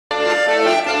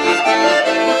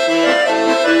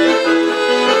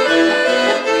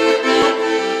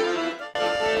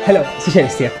Hello,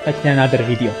 Socialist here, back in another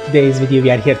video. Today's video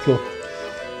we are here to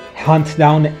hunt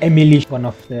down Emily, one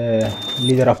of the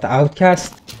leader of the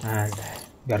outcast, and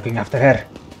we are going after her.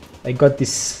 I got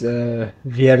this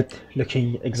weird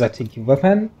looking exotic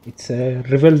weapon. It's a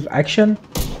revolve action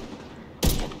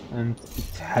and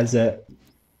it has a...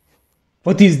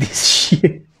 What is this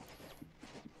shit?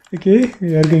 Okay,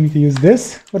 we are going to use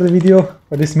this for the video,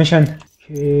 for this mission.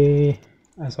 Okay,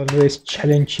 as always,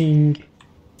 challenging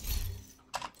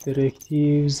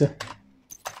directives.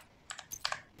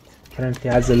 Currently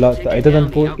has a lot. I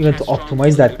didn't go even to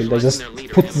optimize that build. I just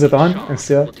put it on and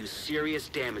see. Will do serious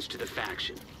damage to the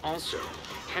faction. Also,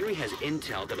 Henry has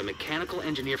intel that a mechanical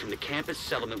engineer from the campus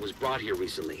settlement was brought here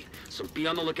recently, so be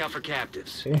on the lookout for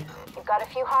captives. Okay. We've got a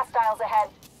few hostiles ahead.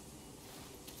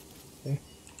 Okay.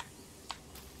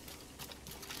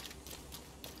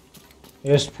 I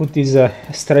just put these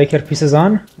striker pieces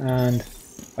on, and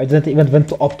I didn't even went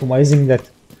to optimizing that.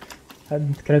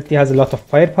 And currently has a lot of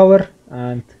firepower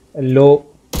and a low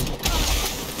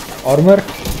armor,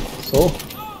 so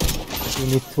we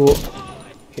need to...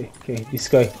 Okay, this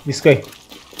guy.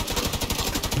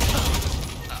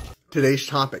 Today's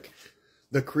topic: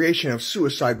 the creation of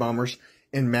suicide bombers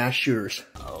and mass shooters.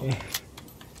 Okay.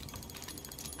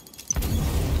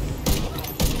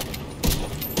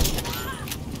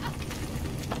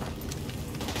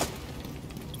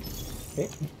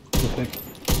 Perfect.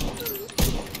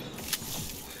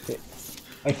 Okay.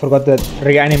 I forgot that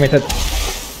reanimated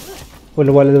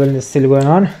full wall level is still going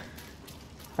on.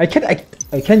 I can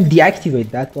deactivate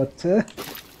that, but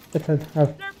let us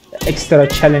have extra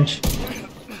challenge.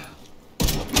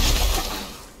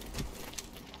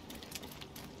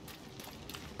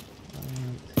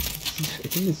 I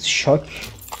think it's shock.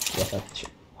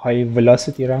 High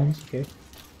velocity rounds. Okay.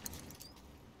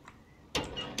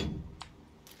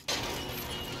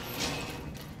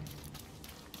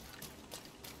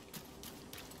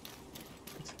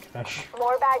 Crash.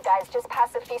 More bad guys just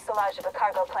past the fuselage of a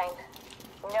cargo plane.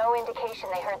 No indication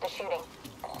they heard the shooting.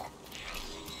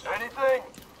 Anything?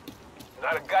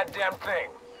 Not a goddamn thing.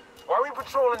 Why are we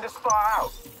patrolling this far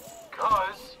out?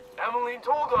 'Cause Emeline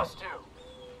told us to.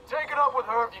 Take it up with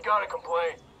her if you got a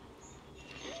complaint.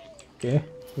 Okay,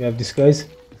 we have these guys.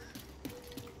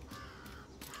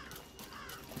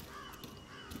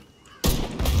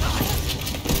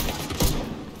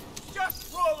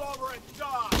 Just roll over and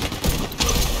die!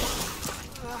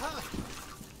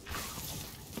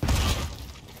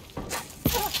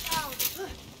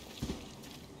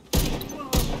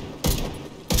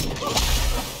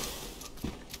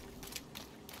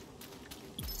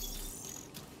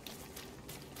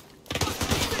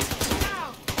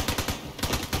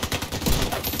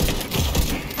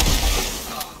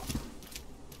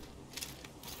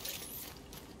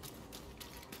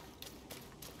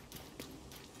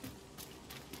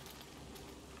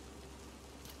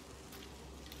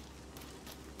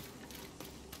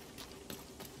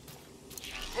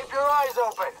 Keep your eyes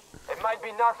open. It might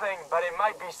be nothing, but it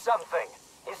might be something.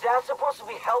 Is that supposed to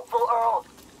be helpful, Earl?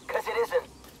 Because it isn't.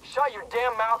 Shut your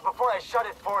damn mouth before I shut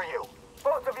it for you.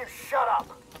 Both of you shut up.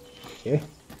 Okay,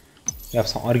 we have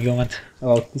some argument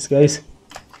about these guys.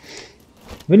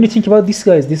 When you think about these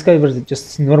guys were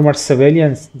just normal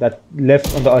civilians that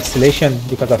left on the isolation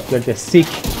because of they're sick,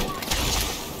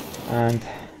 and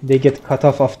they get cut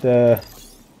off of the...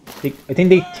 I think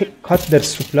they cut their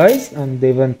supplies and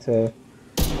they went in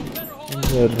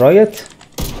the riot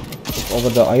over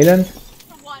the island.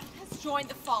 One has joined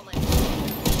the fallen.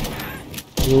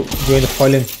 You join the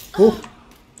fallen too?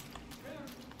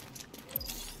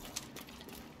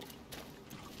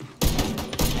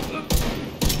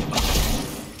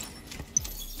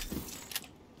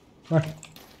 Okay.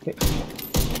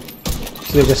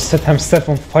 So they just set himself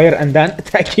on fire and then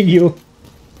attacking you.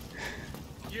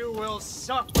 You will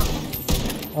suffer.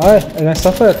 Alright, I'm gonna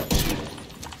suffer.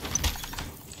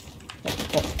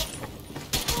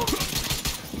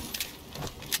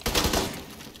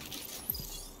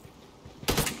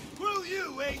 Will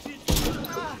you, agent?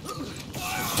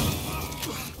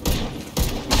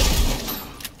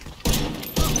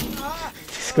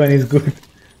 This one is good.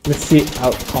 Let's see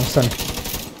how Thompson.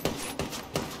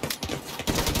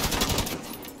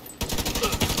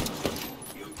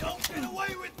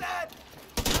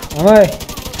 Am I?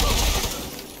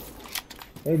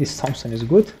 Hey, this Thompson is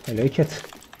good. I like it. Those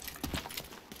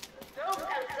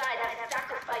outside have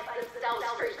sacrificed themselves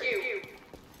for you.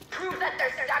 Prove that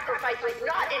their sacrifice was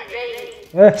not in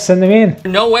vain. Send them in.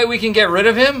 No way we can get rid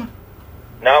of him?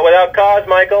 Not without cause,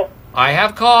 Michael. I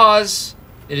have cause.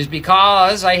 It is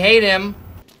because I hate him.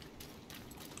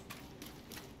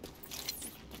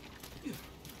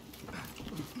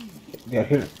 They are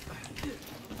here.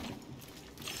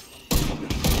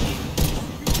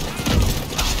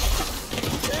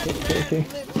 Okay.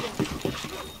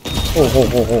 Oh.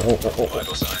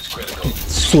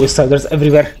 Suiciders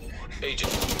everywhere.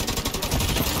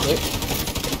 Okay.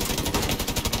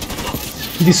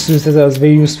 This suicide was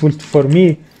very useful for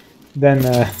me than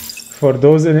for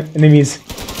those enemies.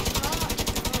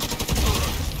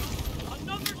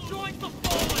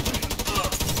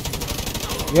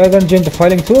 You are gonna join the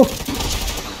fighting too?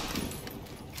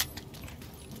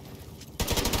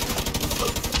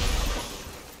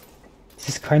 This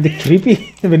is kinda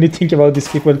creepy when you think about these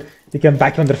people. They come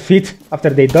back on their feet after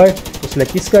they die, just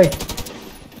like this guy.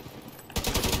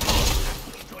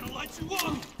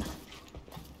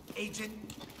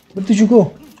 Where did you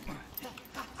go?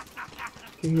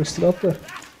 Okay, you're still up there.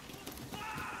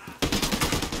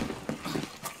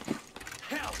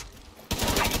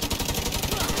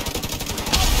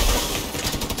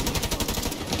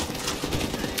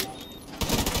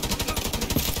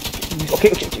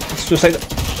 Okay. Suicide.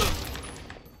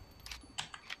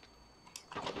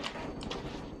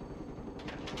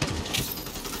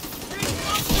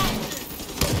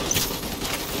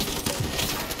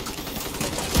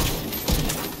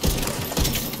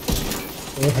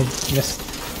 Okay, just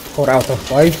 4 out of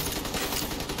 5.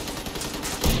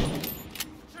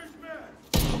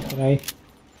 Can I?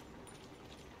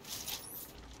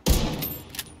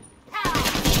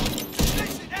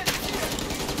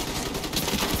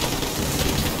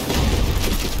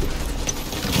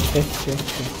 Okay.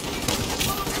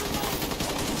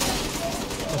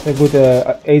 That's a good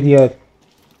idea,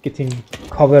 getting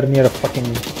cover near a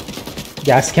fucking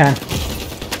gas can.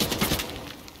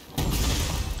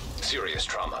 Serious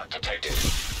trauma detected.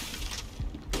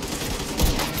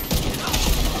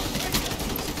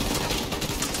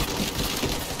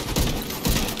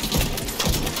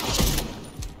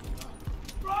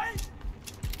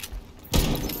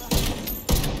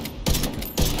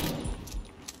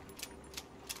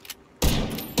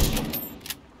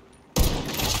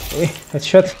 Okay,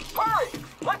 headshot. Hurry!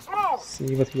 Let's move!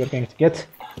 See what we are going to get.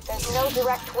 There's no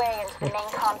direct way into the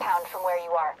main compound from where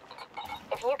you are.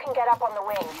 If you can get up on the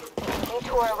wing, you can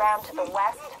detour around to the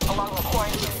west along the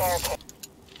quarantine barricade.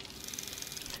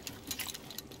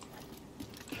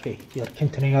 Okay, we are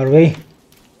continuing our way.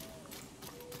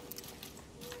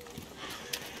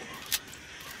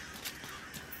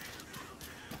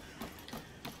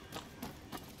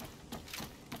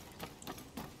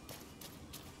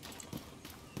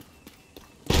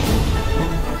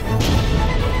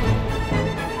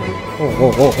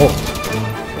 Oh.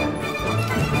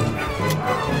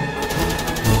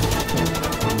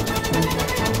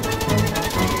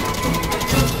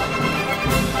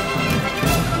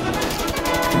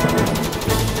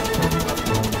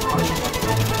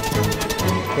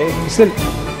 Okay, pistol.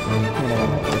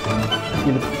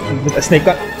 No. With a snake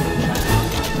gun.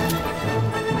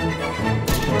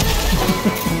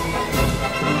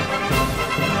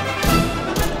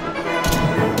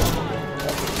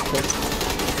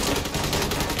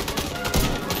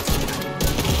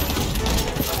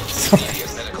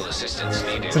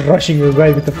 It's rushing you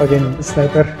guy with the fucking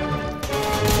sniper.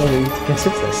 Oh, you can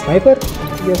sit a sniper?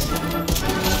 Yes.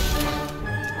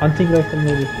 Hunting rifle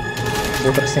maybe.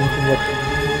 Both are same thing.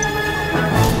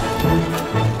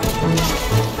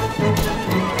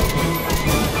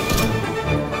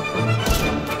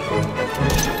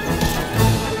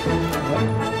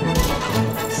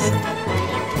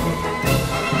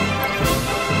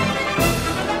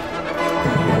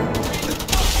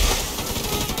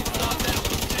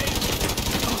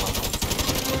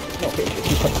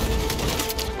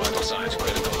 Vital signs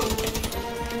critical.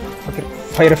 Okay,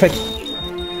 fire effect.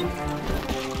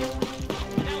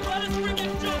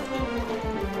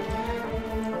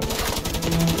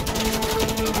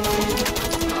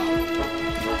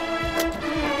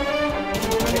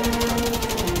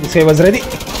 This guy was ready.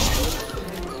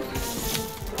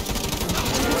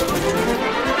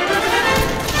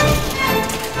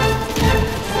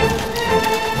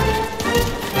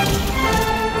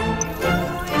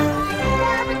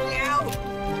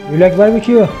 You like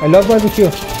barbecue? I love barbecue.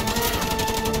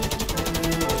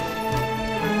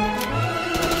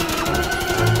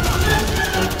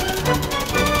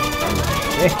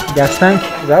 Okay, gas tank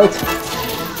is out.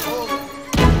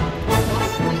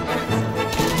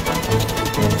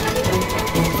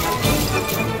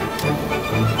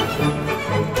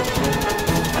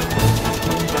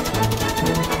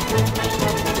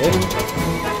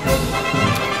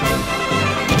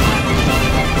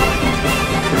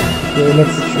 Okay,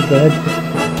 let's shoot the head.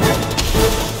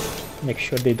 Make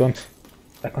sure they don't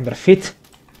back on their feet.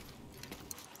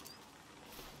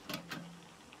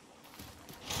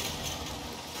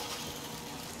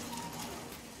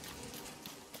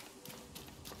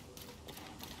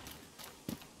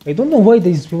 I don't know why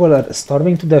these people are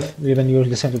starving to death. When you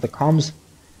listen to the comms,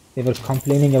 they were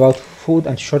complaining about food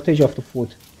and shortage of the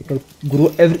food. They could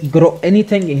grow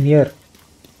anything in here.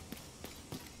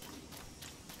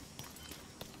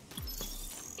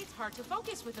 It's hard to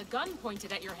focus with a gun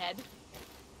pointed at your head.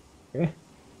 Okay.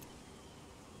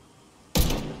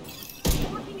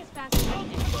 Working as fast as I can.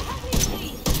 Help me,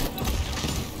 please.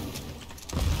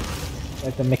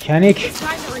 Like the mechanic. These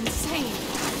guys are insane.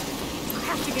 You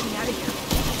have to get me out of here.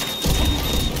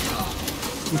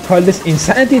 You call this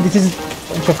insanity? This is a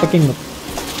bunch of fucking...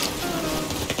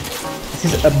 This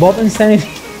is above insanity.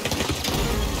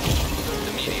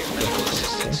 Immediate medical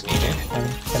assistance needed.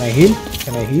 Can I heal?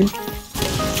 Can I heal?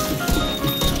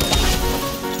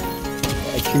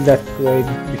 I killed that guy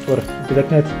before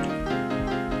Blacknet.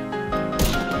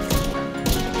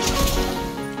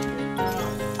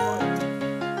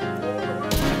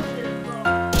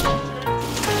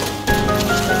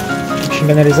 Machine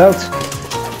gunner is out.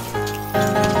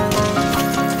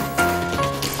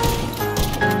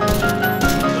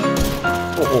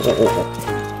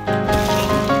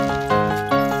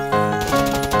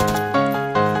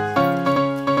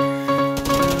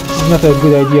 It's not a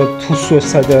good idea to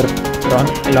suicider run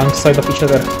alongside of each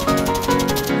other.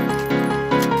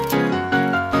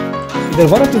 Either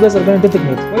one of you guys are gonna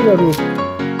designate. Why are you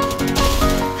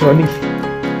running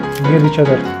near each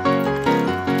other?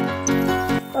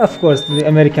 Of course, the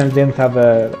Americans didn't have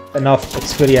enough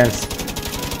experience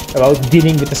about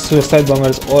dealing with the suicide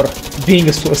bombers or being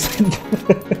a suicide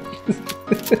bomber.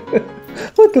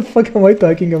 What the fuck am I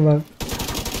talking about?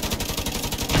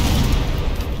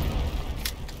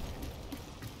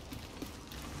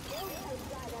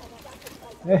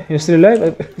 You're still alive?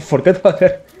 I forgot about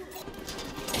her.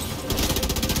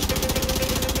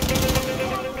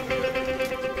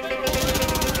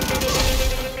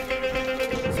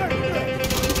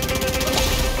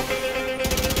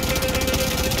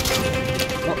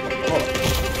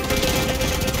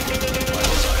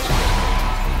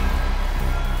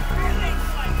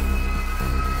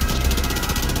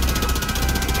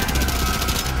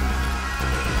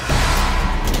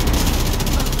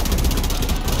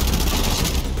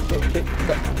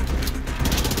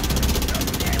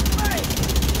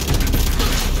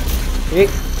 Hey.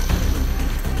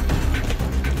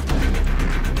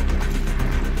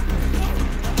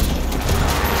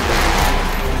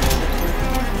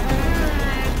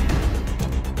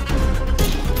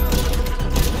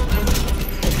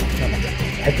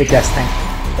 Hit the gas tank.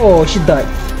 Oh, she died.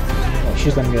 Oh,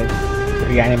 she's gonna get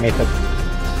reanimated.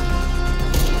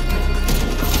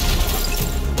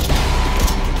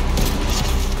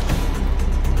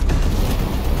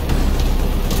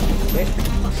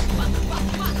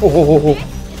 Oh.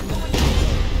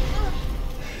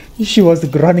 She was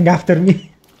running after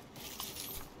me.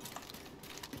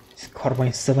 This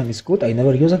carbine 7 is good. I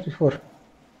never used it before.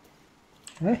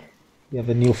 Eh? You have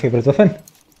a new favorite weapon?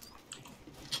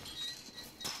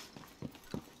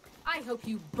 I hope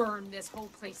you burn this whole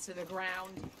place to the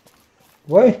ground.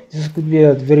 Why? This could be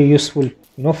a very useful,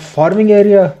 farming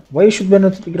area. Why you should burn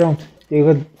it to the ground? They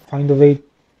would find a way to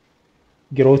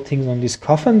grow things on these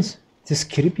coffins. It is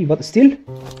creepy, but still.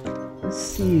 Let's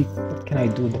see, what can I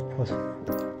do in the post?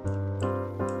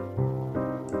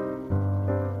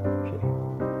 Okay.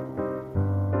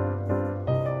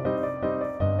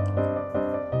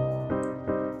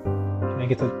 Can I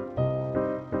get a...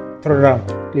 Turn around,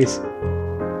 please.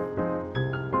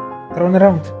 Turn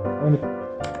around.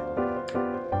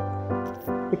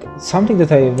 Look, something that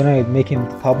when I making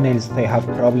thumbnails that I have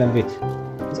problem with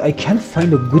is I can't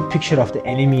find a good picture of the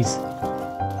enemies.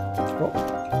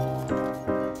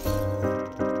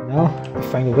 Now we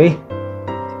find a way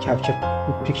to capture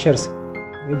good pictures.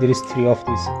 Okay, there is 3 of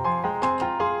these.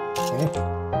 Okay.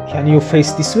 Can you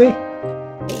face this way?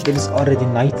 There is already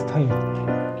night time.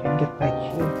 Can I get back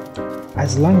here?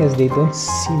 As long as they don't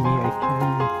see me, I can.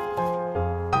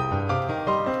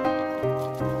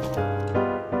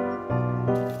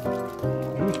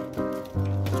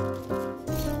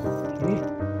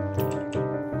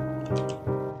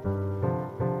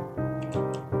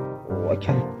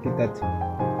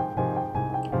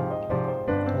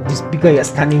 This big guy is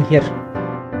standing here.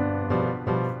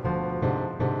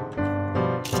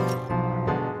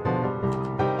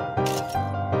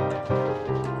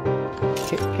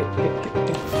 Okay.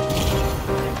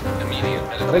 Immediate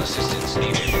medical assistance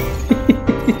needed.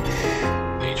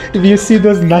 Do you see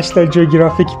those National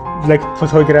Geographic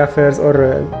photographers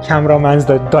or cameramans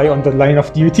that die on the line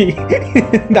of duty?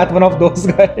 That one of those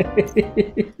guys.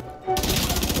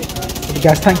 The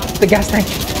gas tank. The gas tank.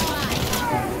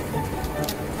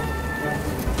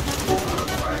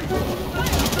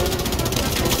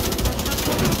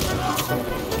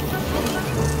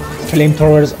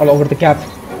 flamethrowers all over the cap.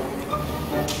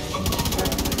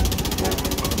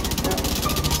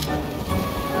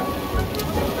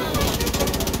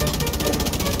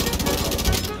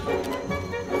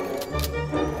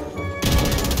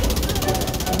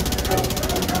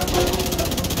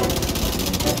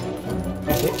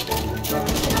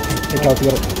 Take out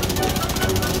your...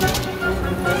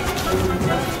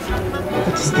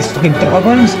 What is this, fucking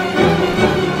dragons?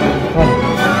 Run.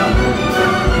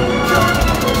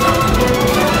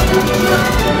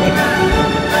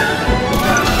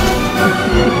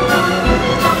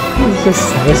 This is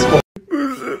stressful.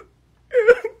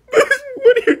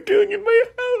 What are you doing in my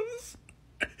house?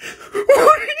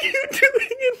 What are you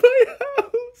doing in my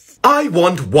house? I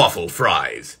want waffle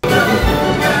fries.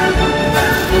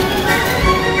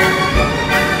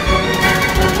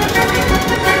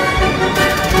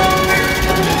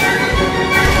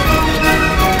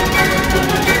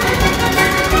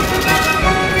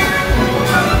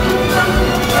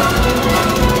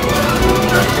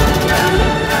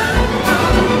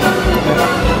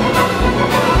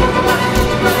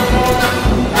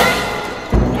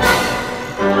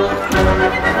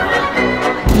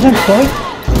 Is that toy?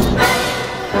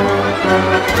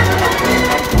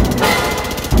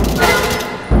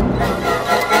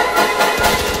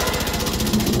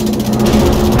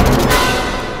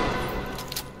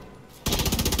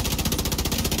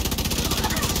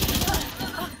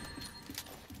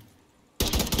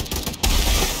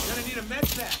 Gonna need a med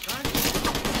pack, huh?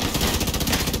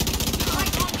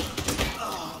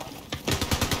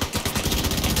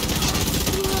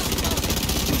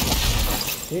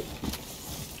 Okay.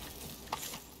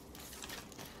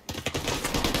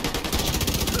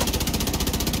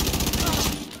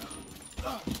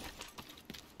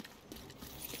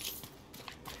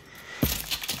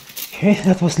 Okay,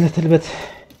 that was a little bit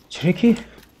tricky,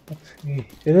 but we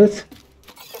did it.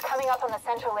 You're coming up on the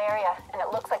central area, and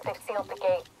it looks like they've sealed the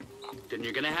gate. Then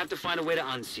you're gonna have to find a way to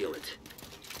unseal it.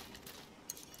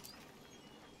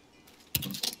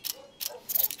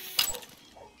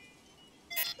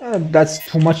 That's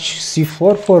too much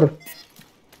C4 for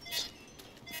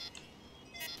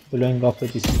blowing up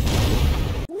with this.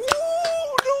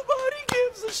 Nobody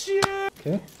gives a shit.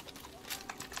 Okay.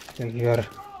 So here.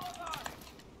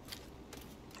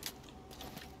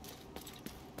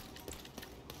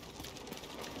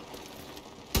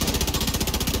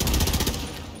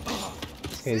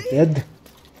 This guy is dead.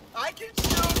 I can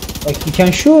shoot. Like, you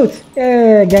can shoot!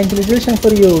 Yeah, gangalization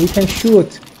for you, we can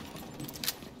shoot!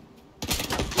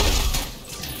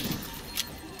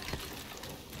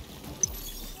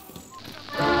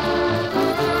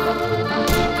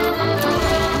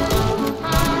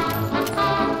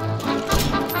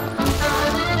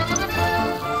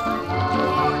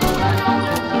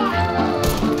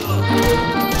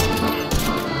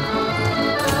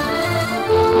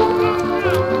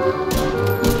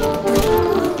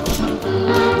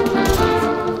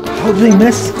 How do they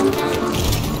miss?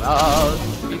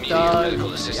 Immediate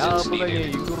medical assistance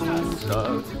needed.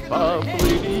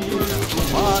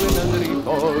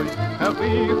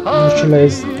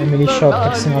 Neutralize Emily shot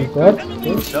personal guard.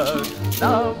 Okay.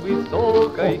 Oh,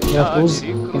 yeah, those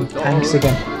in tanks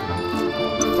again.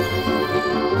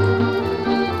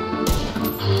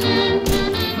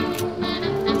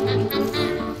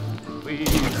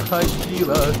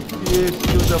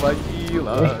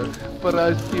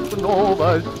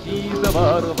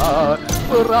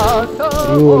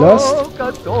 You lost?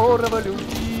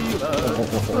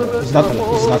 He's not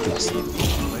lost. He's not lost.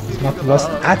 He's not lost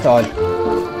at all.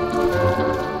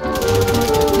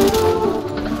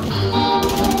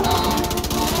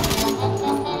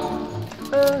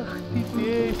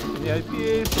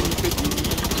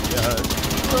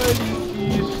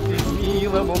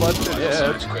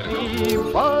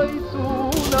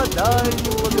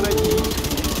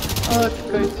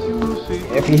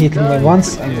 If he hit me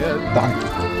once, I'm done.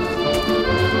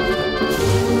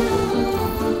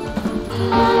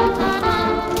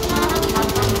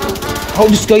 How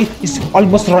this guy is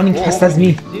almost running fast as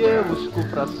me.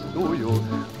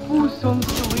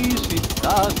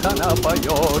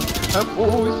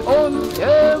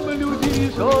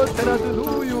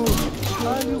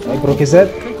 I broke his head.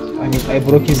 I mean, I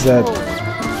broke his head.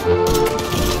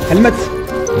 Helmet.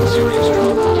 Serious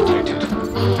trouble detected.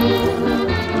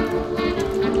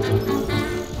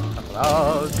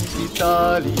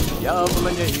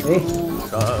 Hey.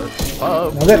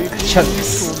 Another shot.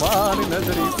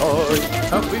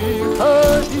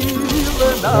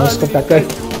 No, stop that guy.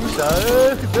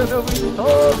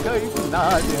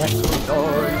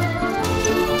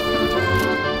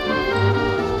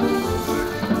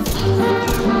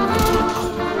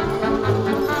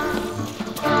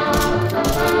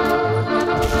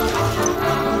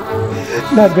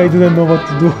 That guy didn't know what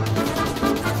to do.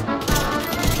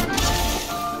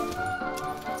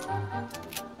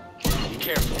 Be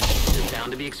careful. They're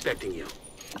bound to be expecting you.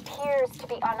 Appears to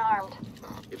be unarmed.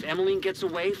 If Emeline gets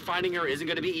away, finding her isn't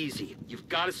going to be easy. You've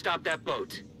got to stop that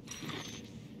boat.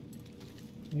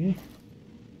 Okay.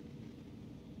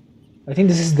 I think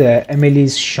this is the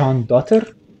Emily's Sean daughter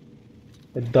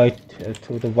that died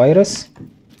to the virus.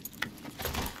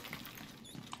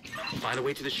 Find a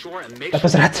way to the shore and make That sure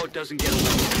was the rat. boat doesn't get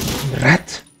away.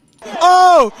 Rat.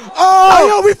 Oh! Hey,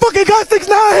 yo, we fucking got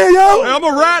 6ix9ine here, yo! Hey, I'm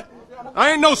a rat.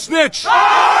 I ain't no snitch.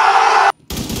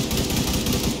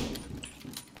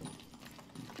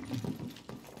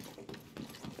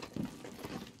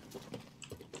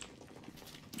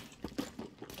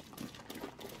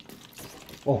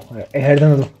 Oh, I heard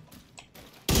another.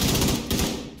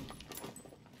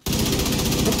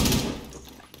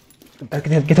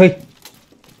 Get away.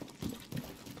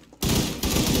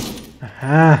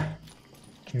 Aha.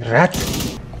 Rat.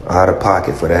 Out of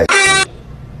pocket for that.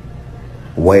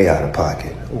 Way out of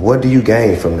pocket. What do you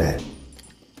gain from that?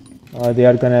 Oh, they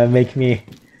are gonna make me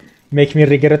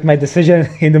regret my decision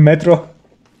in the metro.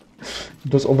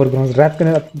 Those overgrown rats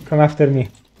gonna come after me.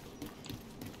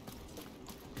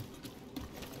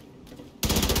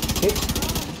 Okay.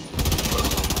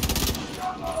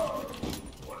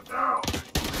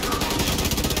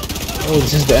 Oh,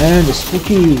 this is the end. It's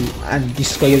spooky, and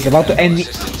this guy is about to end me.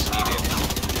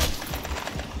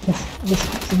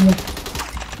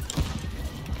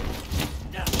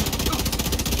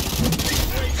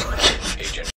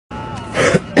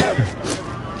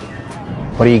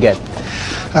 What do you get?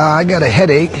 I got a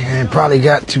headache and probably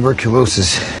got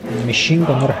tuberculosis. The machine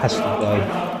gunner has to die.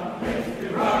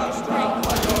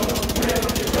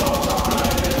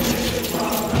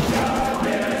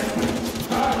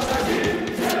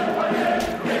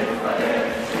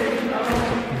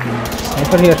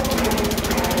 Sniper here.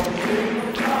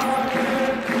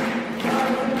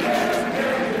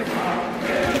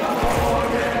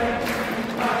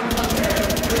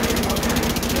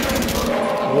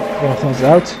 One of them's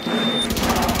out.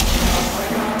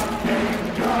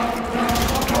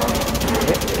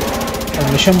 Okay.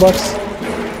 Ammunition box.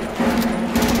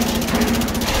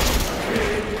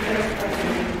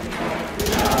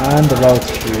 And about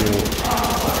to.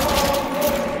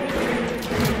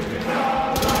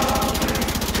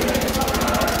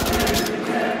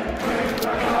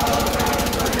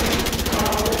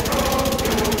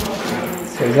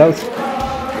 So he's out.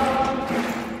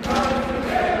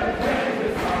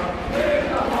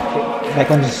 Back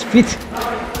on his feet.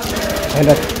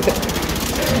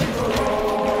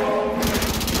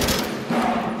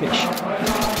 Fish.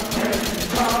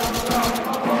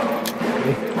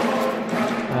 Okay.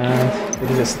 And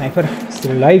there is a sniper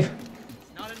still alive.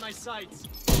 Not in my sights.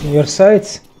 In your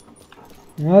sights?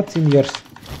 Not in yours.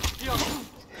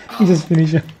 He just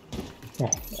finished. Oh,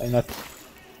 I'm not.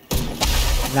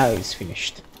 Now it's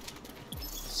finished.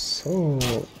 So.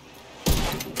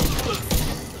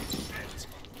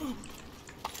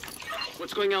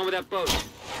 What's going on with that boat?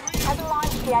 Hasn't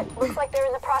launched yet. Looks like they're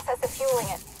in the process of fueling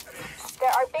it. There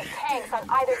are big tanks on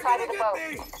either side of the boat.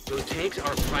 Those tanks are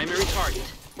our primary target.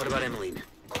 What about Emeline?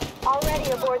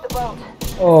 Already aboard the boat.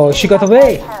 Oh, she got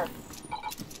away.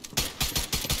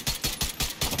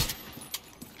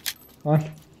 What?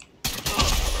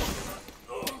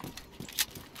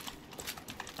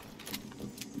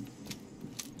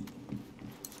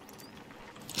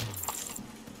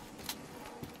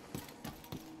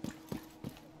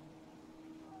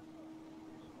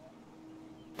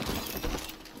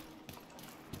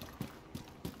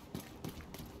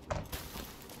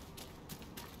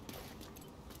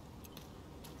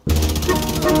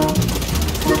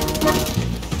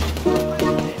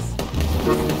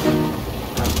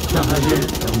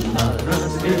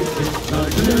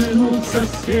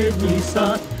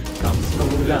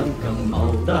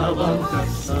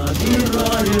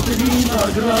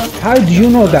 How do you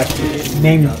know that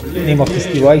name of this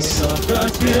device?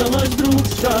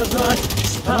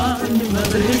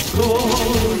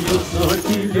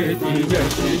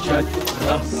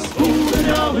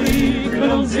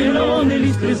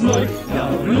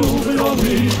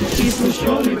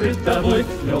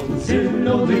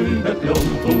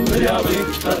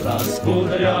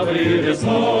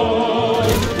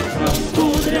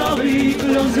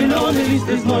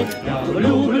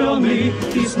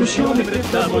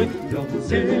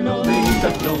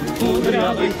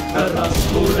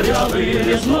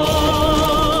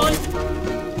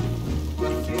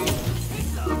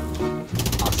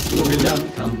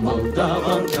 Селянка,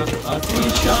 молдаванка,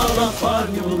 отвечала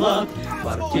парню Влад.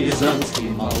 Партизанский,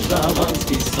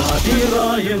 молдаванский,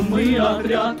 собираем мы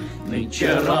отряд.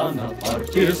 Нынче рано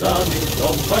партизаны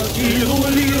дом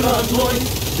покинули родной.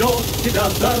 Ждет тебя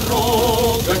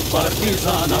дорога к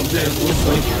партизанам без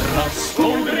густой.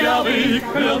 Раскудрявый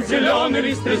клен, зеленый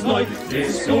лист резной.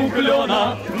 Здесь у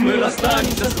клена мы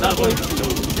расстанемся с тобой.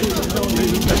 Зеленый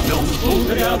клен,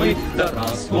 кудрявый, да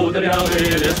раскудрявый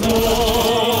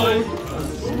лесной.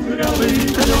 Раскудрявый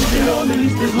клен, зеленый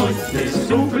лист резной.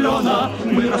 Здесь у клена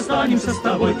мы расстанемся с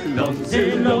тобой. Клен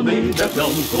зеленый, да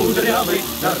клен кудрявый,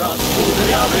 да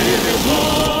раскудрявый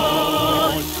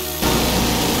лесной.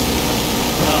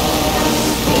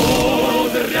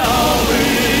 Раскудрявый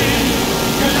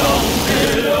клен,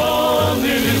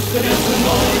 зеленый лист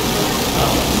резной.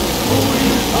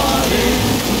 Будет парень,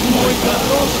 мой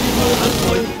хороший, мой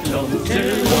родной. Клен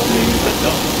зеленый, да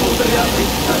клен кудрявый,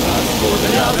 да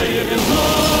раскудрявый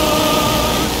лесной.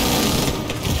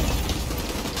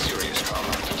 Serious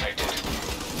trauma detected.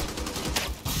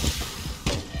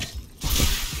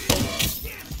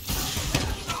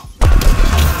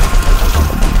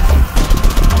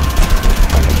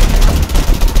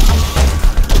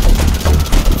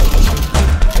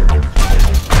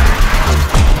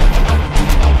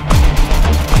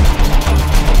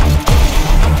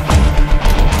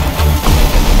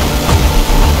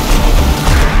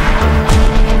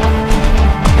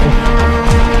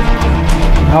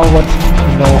 Now what?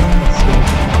 No, it's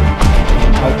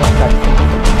out of that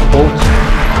boat.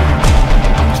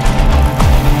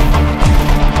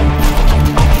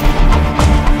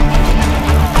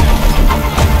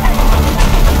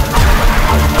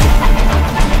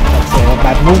 That's a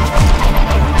bad move.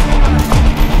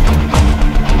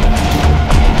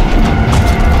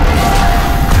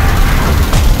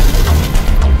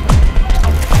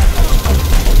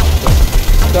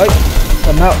 Die.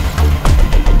 Come out.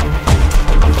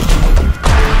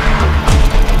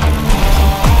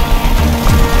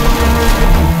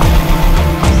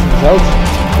 Out.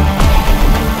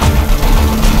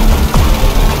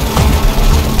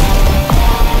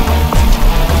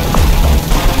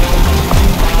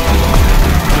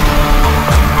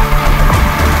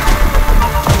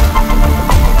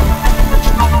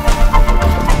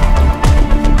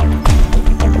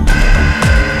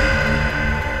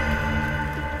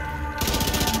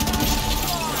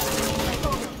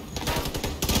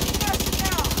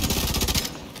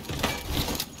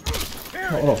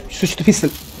 Oh, switch to pistol.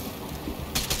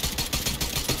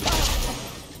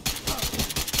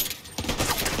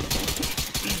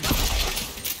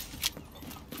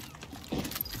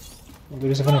 There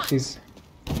is one of these.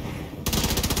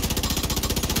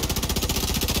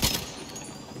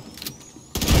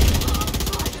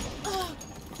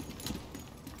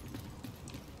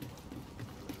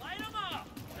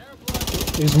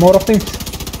 There's more of them.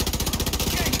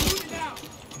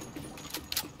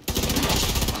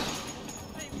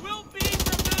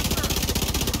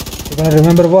 You're gonna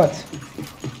remember what?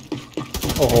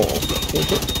 Oh,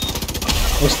 okay.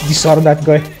 Let's disarm that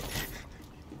guy.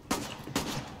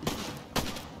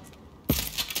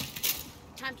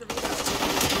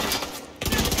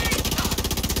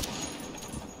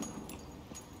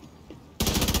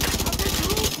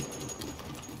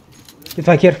 Get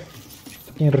back here.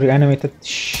 Fucking reanimated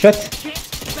shit.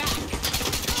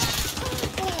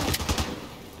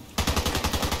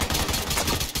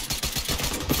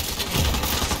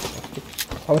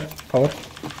 Power.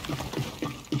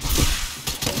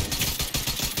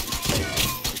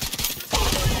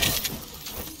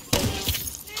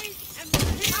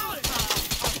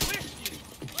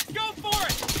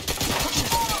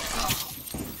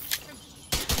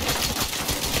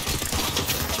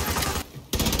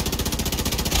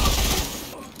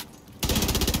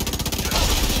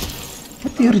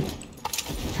 What are you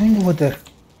doing over there?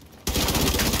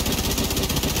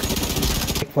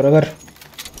 Take forever.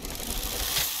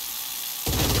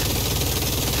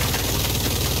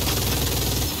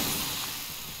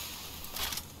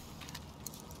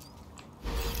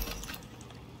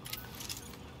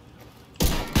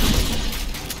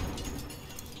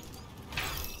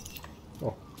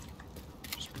 Oh,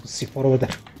 just put the C4 over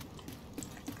there.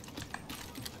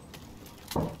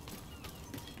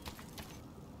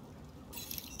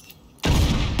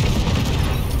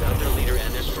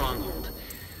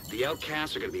 The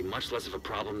outcasts are going to be much less of a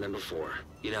problem than before.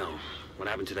 You know, what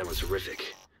happened to them was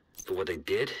horrific. But what they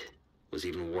did was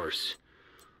even worse.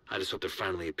 I just hope they're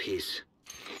finally at peace.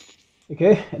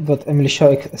 Okay, but Emily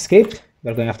Shaw escaped.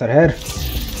 We're going after her.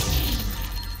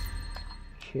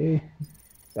 Okay,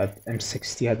 that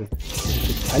M60 had a good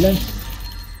talent.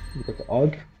 We got the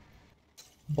AUG.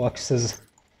 boxes.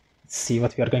 Let's see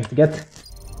what we are going to get.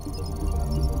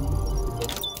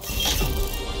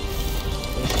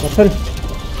 Bottle.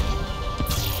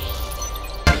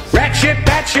 Rat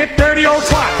shit, dirty old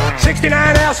twat. 69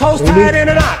 assholes tied in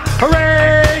a knot.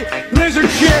 Hooray! Lizard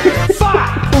shit,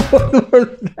 fuck! What was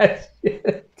that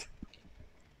shit?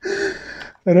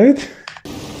 Alright.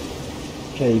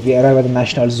 Okay, we arrive at the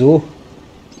National Zoo.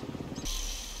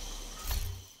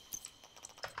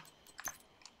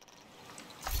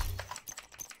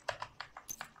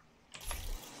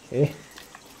 Okay.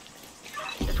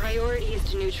 The priority is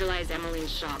to neutralize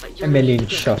Emeline's shop, but you're Emeline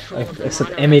shop. I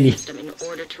said Emily. In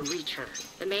order to reach her.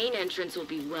 The main entrance will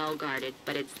be well guarded,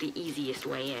 but it's the easiest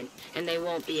way in, and they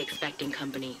won't be expecting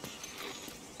company.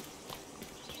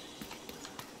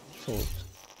 So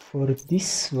for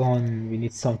this one we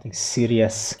need something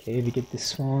serious. Okay, we get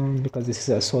this one because this is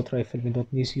an assault rifle. We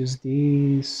don't need to use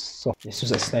this. So let's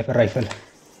use a sniper rifle.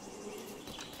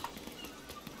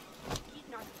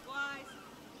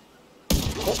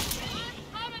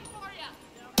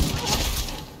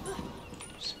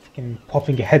 Just fucking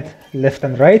popping a head left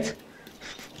and right.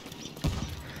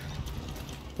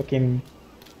 Fucking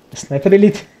sniper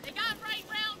elite.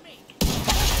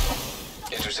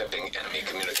 Intercepting enemy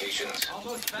communications.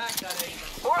 Almost back, Daddy.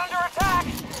 We're under attack!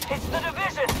 It's the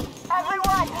division!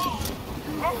 Everyone!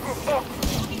 This is it.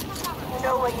 You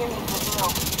know what you need to do.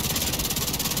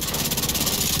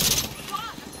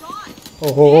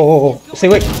 Oh. Say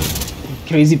wait.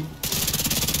 Crazy.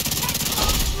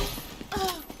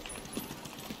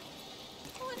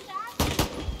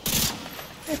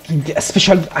 A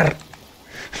special R.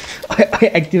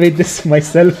 I activate this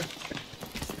myself.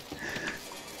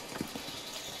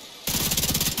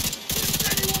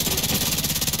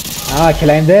 Ah,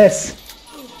 climb this.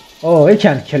 Oh, you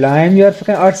can climb your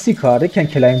fucking RC car. You can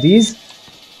climb these.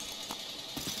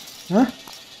 Huh?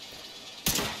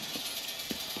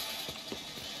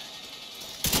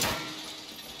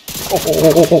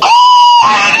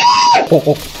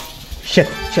 Oh. Shit,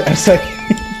 I'm sorry.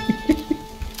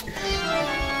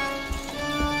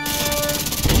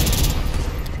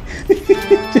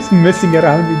 Just messing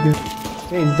around with this.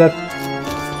 Hey, is that...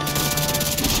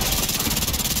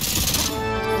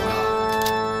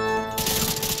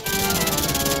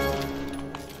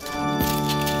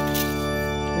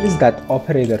 What is that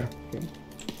operator? Okay.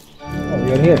 Oh,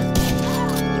 you're here.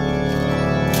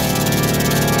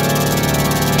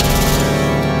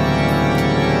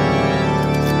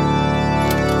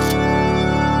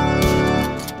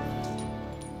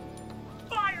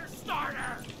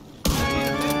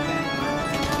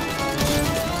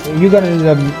 You're gonna use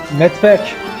a medvac,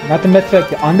 not a medvac,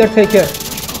 the Undertaker,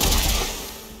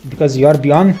 because you are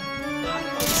beyond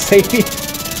safety.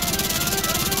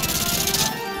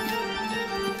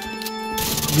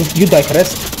 You die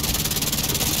first.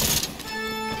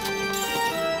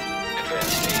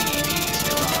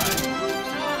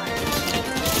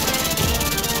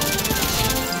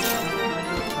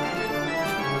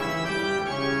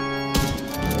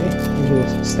 Okay,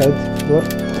 you stealth door.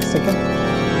 A second.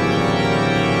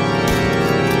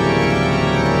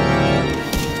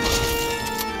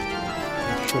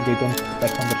 They don't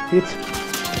back on their feet.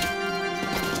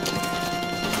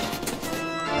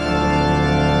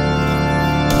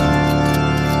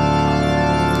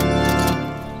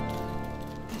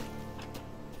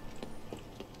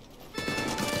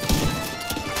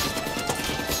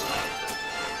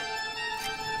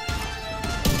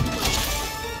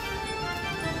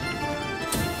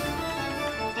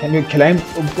 Can you climb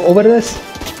over this?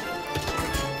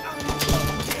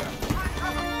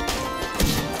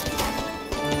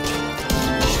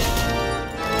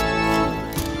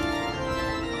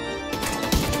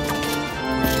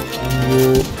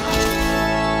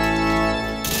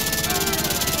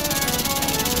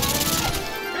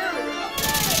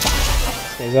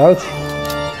 Stays out.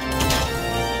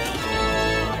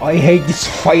 I hate this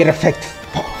fire effect.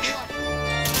 Fuck.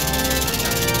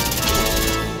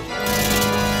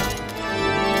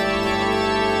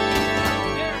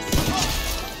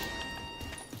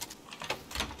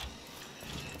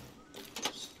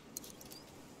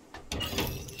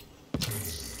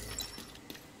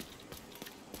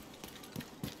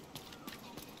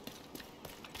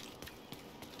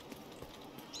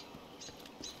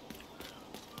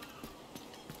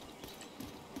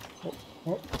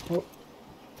 Oh.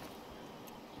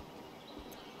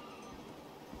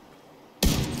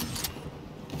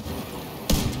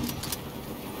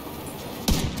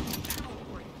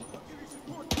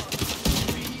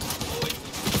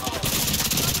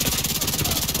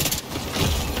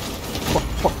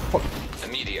 Fuck.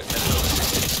 Immediate medical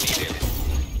assistance needed.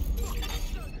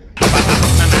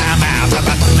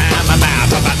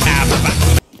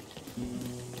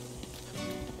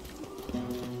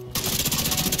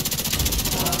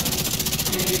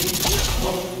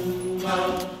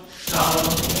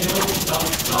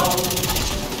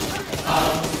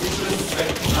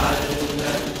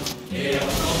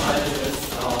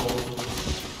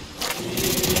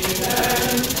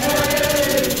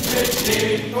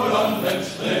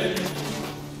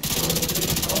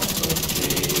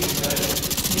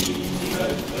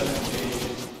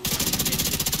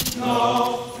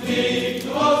 Noch fliegt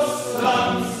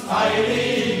Russlands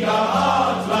heiliger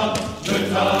Adler,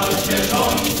 Mütterchen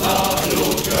unser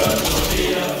Blut gehört nur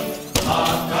dir.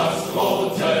 Mag das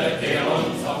rote Heer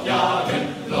uns auch jagen,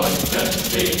 leuchtend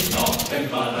steht noch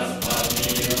immer das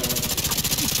Papier.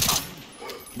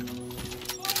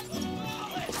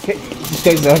 Okay, this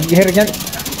guy's here again.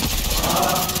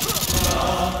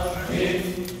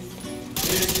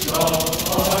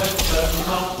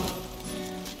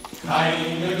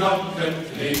 Keine Glocken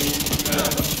klingen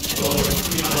durch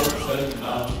die rote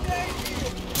Nacht.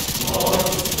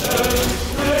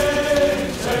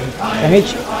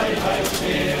 Damage. Freiheit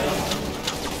mehr,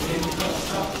 sind das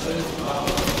Staffelgrab.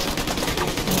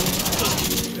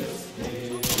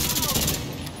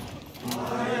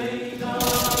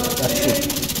 That's it.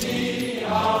 Die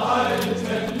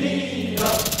erhalten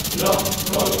Lieder, lockt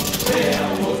uns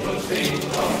Schwermut und singt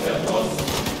aus der Brust.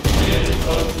 Wild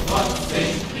und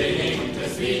trotzig klingt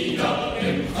es wieder,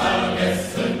 im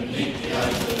Vergessen liegt die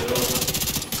alte Luft.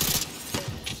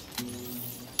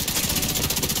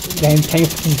 Can you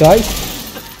fucking die?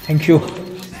 Thank you.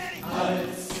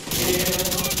 Als er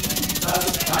das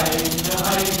keine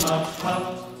Heimat hat,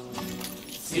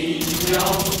 ziehen wir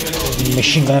aufgehoben. The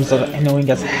machine guns are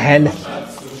annoying as hell.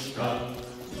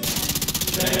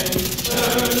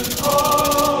 Menschen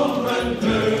kommen,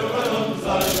 hören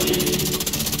unser Lied.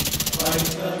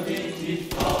 Weiter geht die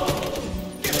Fahrt,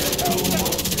 du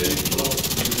musst den Fluss.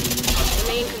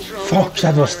 The main control Fuck,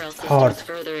 that was monorail system hard. is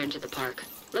further into the park.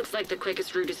 Looks like the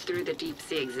quickest route is through the deep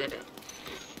sea exhibit.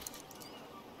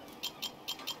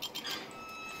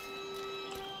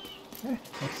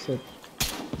 That's it.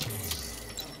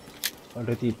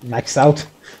 Already maxed out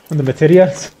on the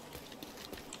materials.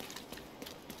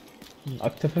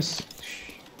 Octopus.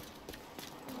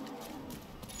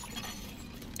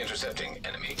 Intercepting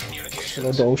enemy Below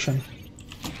communications. the ocean.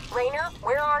 Rainer,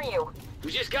 where are you?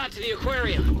 We just got to the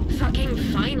aquarium. Fucking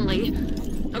finally.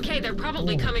 Okay, they're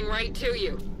probably coming right to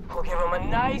you. We'll give them a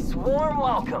nice, warm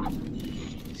welcome.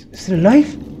 Still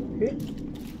alive? Okay.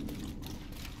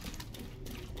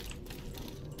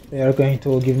 They are going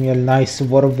to give me a nice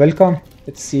warm welcome.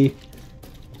 Let's see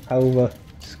how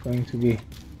it's going to be.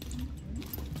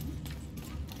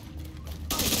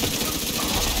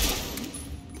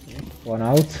 One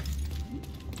out.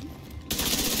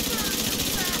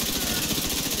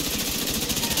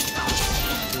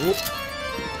 Ooh.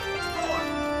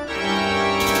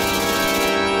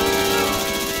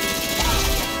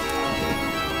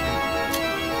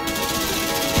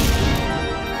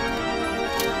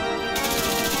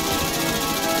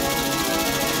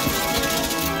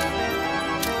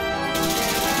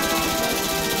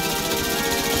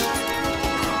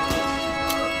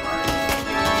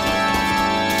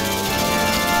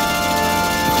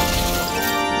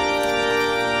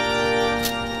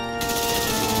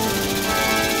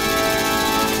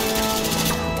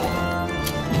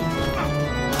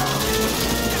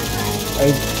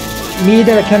 Me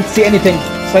either, I can't see anything.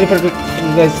 Sorry for you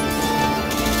guys.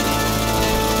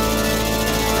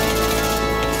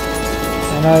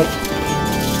 And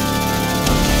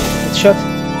it's shot.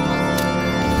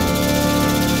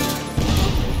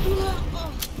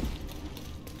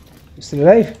 You still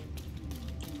alive?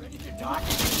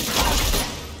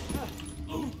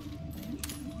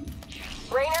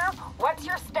 Rainer, what's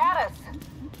your status?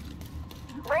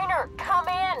 Rainer, come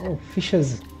in! Oh,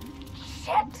 fishes.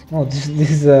 Shit! No, this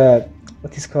is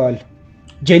what is called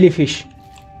jellyfish.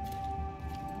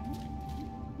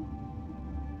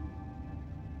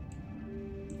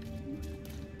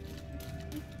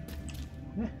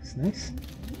 Yeah, it's nice.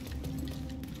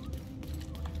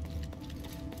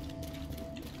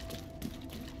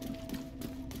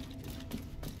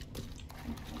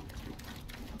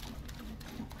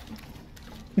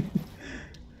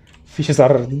 Fishes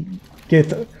are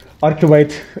get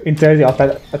occupied entirely of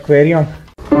the aquarium.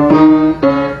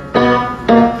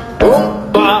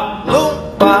 Oompa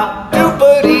loompa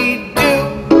doopity doo.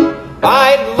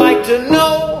 I'd like to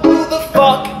know who the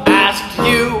fuck asked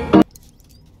you.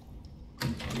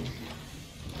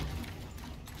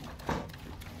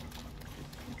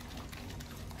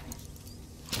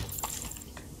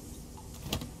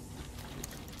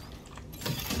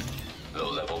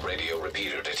 Low-level radio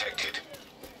repeater detected.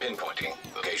 Pinpointing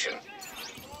location.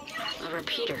 A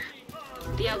repeater.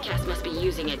 The outcast must be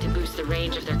using it to boost the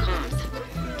range of their comms.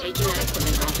 Taking that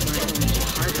equipment offline will make it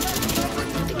harder for the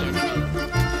enforcement against you.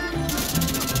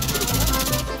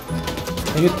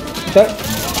 Are you that?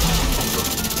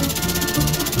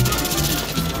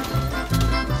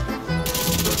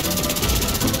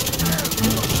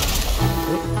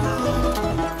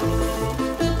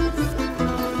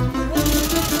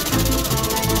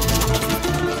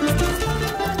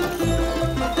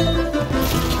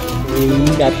 Okay,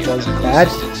 that was bad.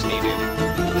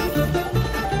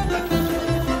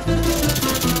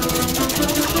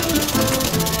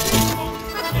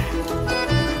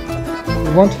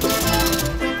 You won't.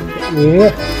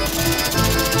 Yeah.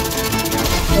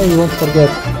 Oh, you won't forget.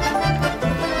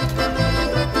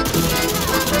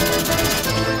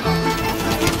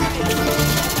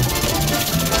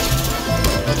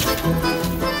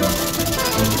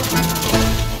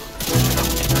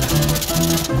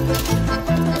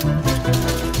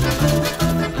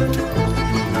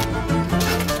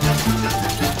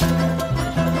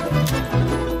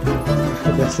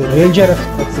 That's a real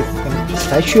giraffe. That's a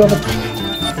statue of it.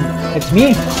 It's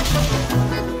me.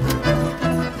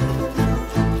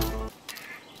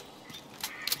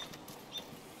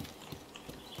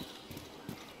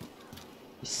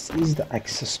 This is the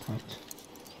access point.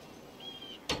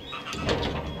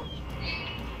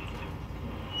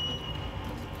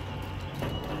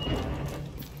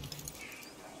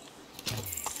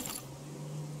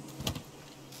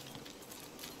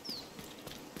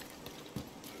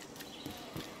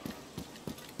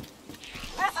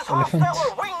 Elephant.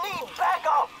 We need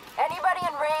backup! Anybody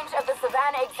in range of the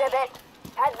Savannah exhibit,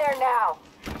 head there now.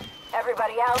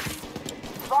 Everybody else,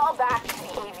 fall back to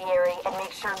the aviary and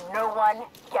make sure no one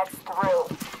gets through.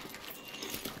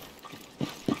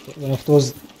 One of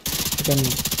those then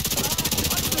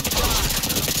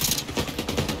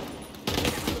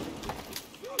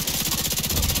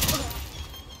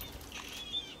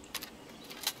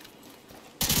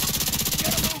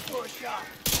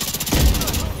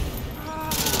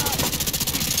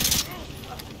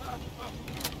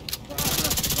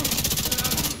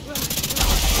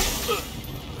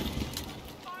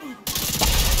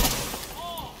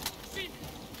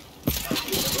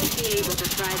Able to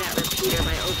fry that repeater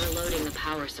by overloading the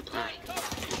power supply.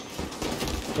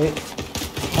 wait,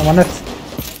 I'm on it.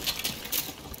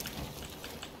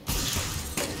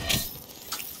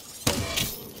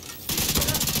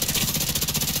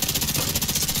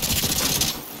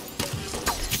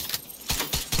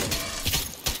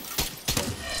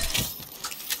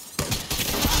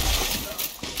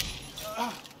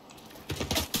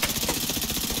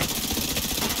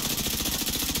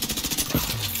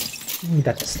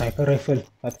 That sniper rifle,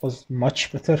 that was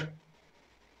much better.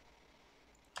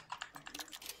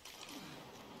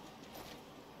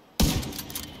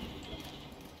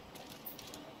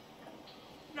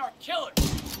 Not killer.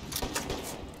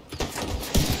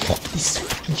 Fuck this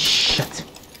fucking shit.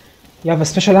 You have a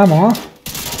special ammo, huh?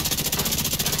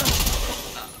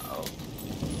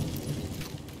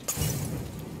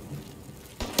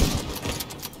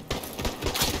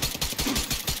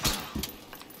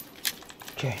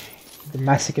 Okay.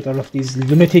 Massacre all of these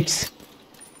lunatics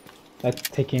that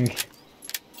taking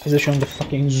possession of the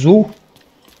fucking zoo.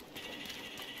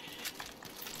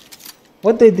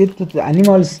 What they did to the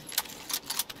animals,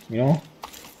 you know,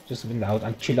 just been out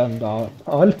and chill on the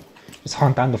all, just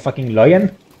hunt down the fucking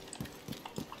lion.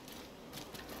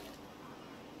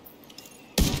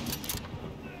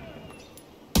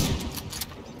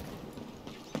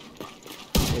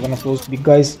 One of those big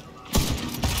guys.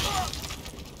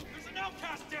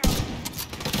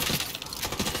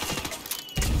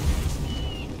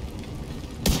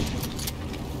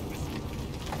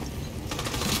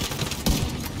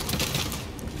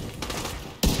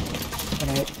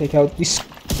 Take out this.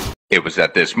 It was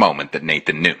at this moment that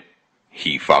Nathan knew.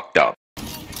 He fucked up.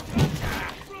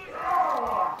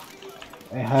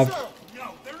 I have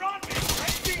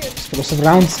explosive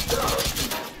rounds.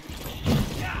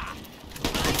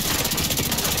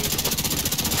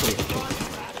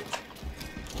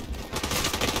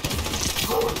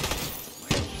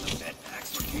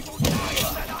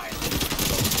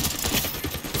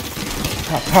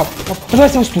 Pop. Давай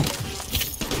сам стук.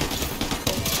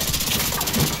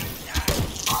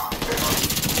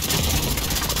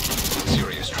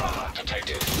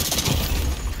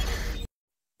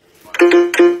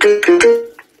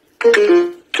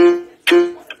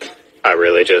 I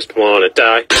really just want to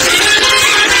die.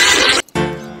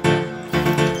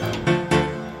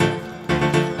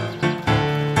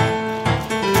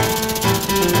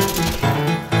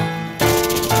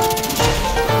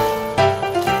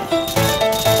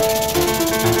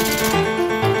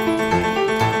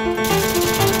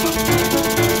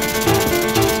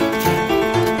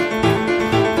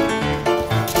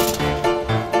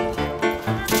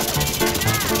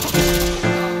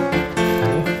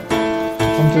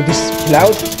 Into this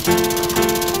cloud.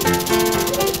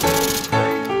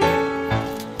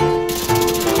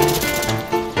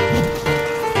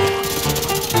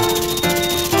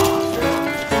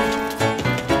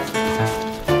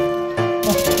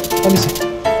 Let me see.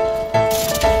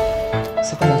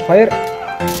 fire.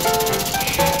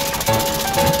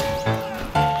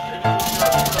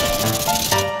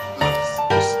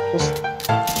 Just.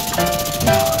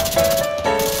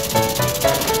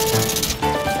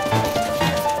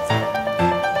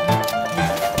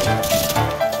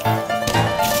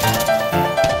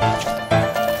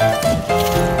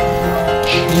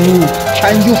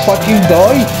 Can you fucking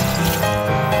die?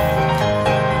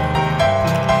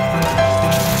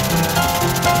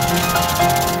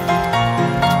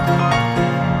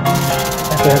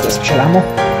 There's a special ammo.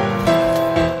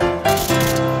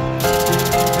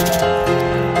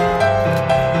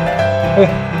 Hey.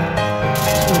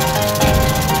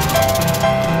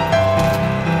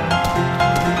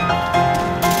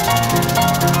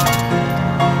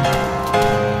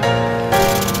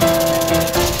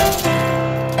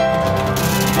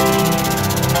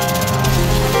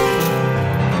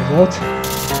 Out.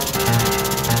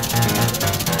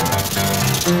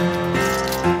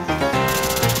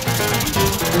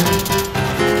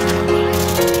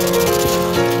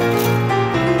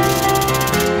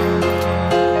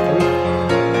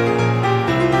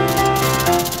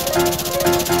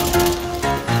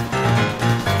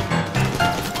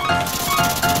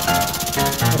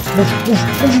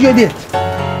 Move, you idiot!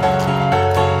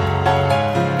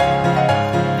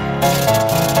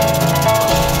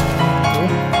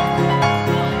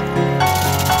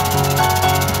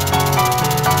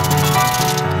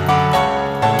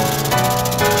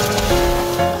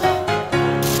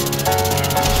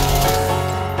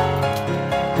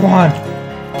 Come on.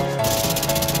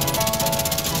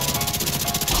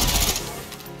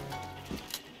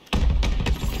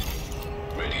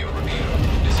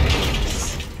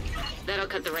 That'll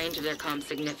cut the range of their comms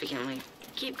significantly.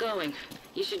 Keep going.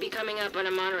 You should be coming up on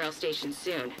a monorail station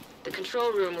soon. The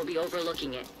control room will be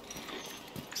overlooking it.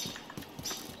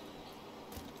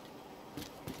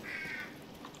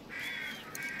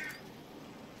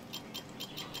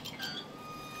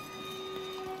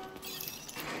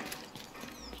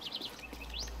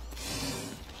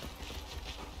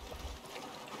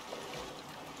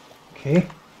 Okay.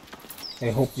 I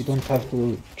hope we don't have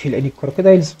to kill any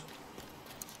crocodiles.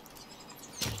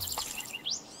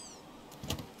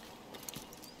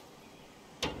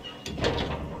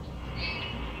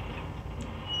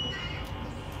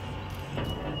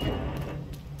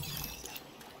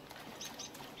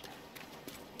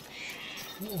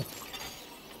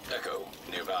 Echo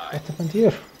nearby. What happened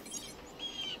here?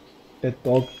 Dead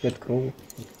dog, dead crow,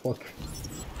 dead fuck.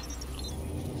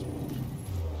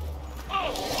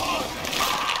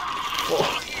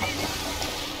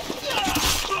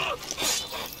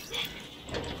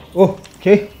 Oh,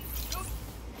 okay.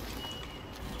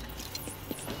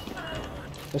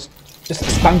 Just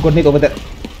stun grenade over there.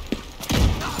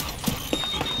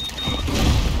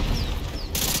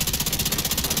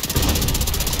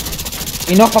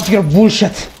 Enough of your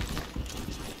bullshit.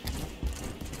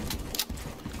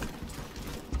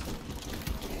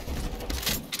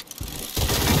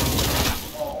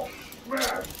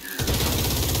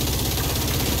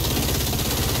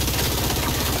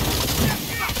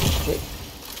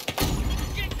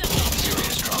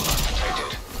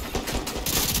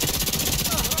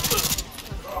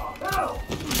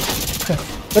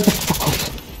 What the fuck off?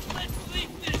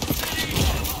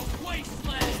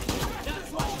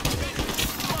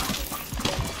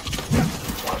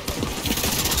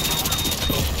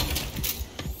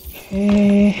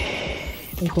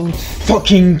 I don't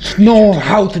fucking know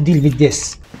how to deal with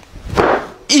this.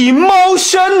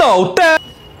 Emotional damage.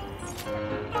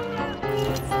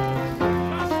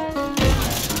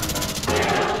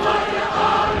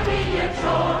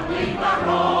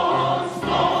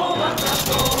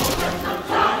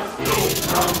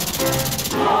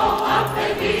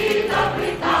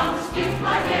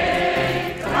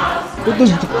 Did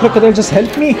those crocodiles just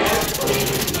help me?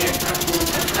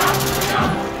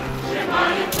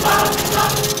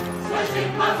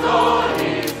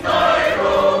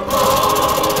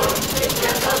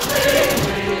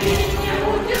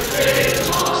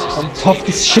 How tough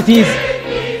this shit is.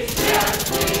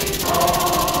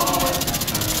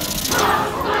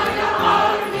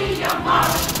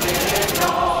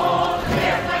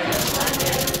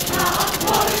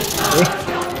 Okay.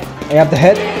 I have the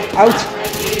head out.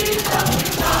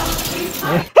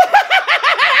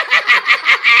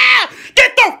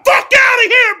 Get the fuck out of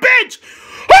here, bitch!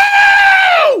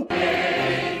 Oh!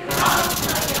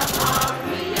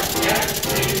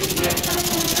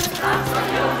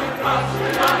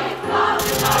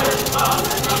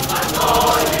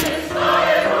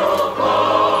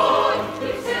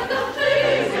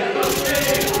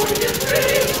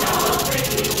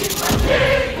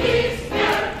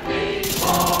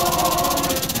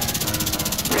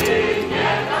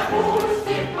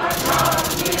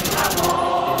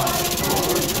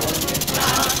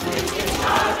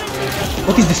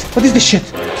 What is this shit?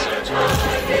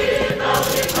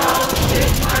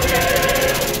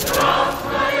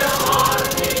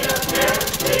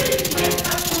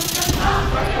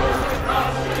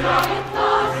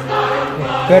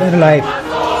 Burn alive.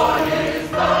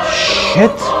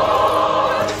 Shit.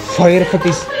 Fire effect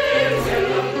is.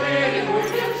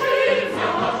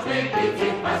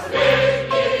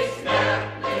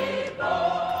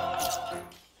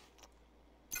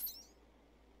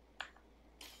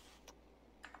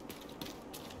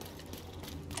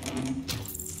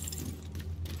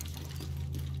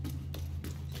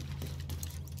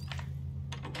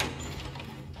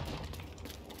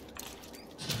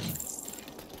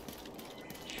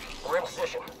 We're in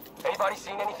position. Anybody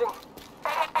seen anything?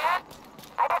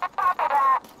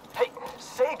 Hey,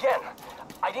 say again.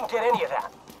 I didn't get any of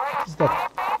that. Is that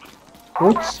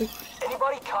what's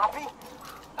Anybody copy?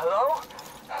 Hello?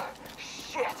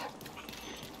 Shit.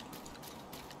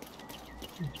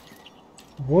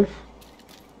 Wolf?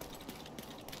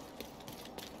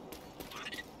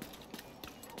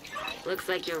 Looks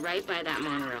like you're right by that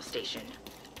monorail station.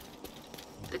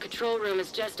 The control room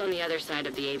is just on the other side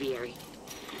of the aviary.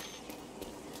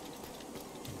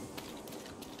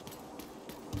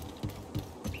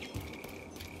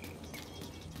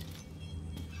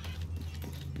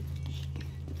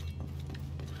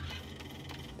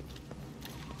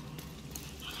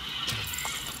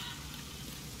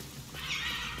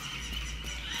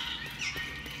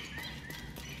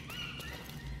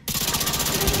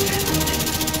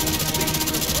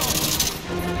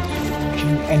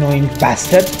 Annoying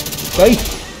bastard. Right?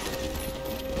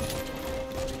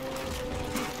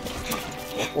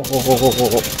 Oh.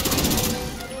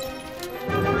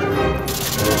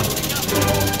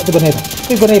 The grenade.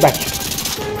 The grenade back.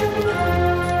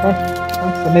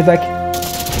 Grenade back.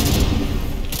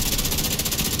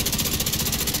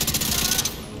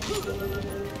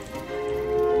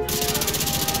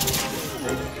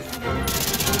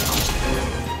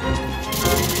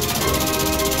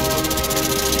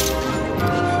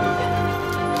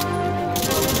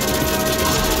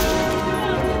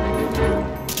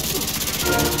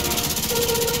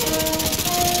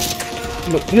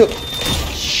 Look.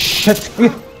 Shit.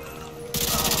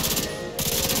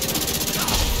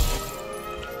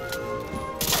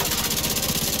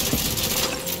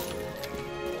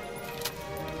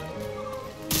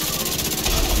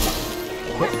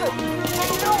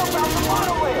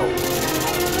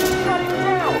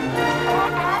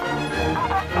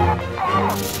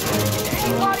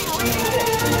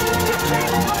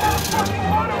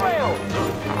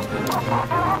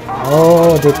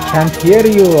 Oh, they can't hear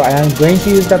you. I am going to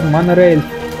use that monorail.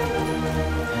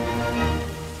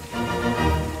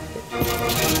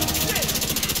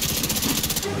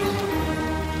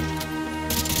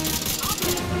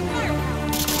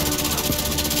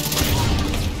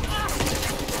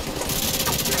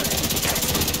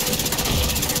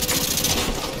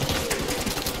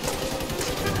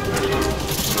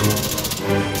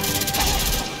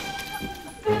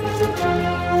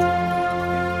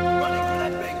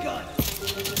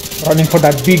 Running for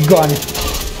that big gun.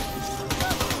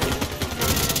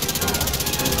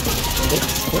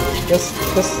 Yes.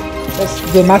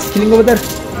 The mass killing over there.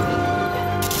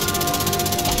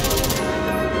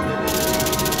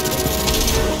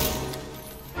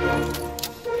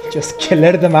 Just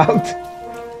killer them out.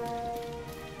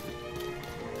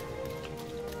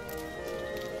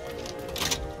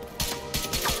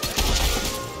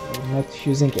 I'm not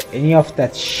using any of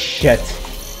that shit.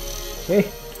 Okay.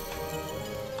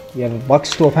 We have a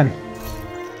box to open.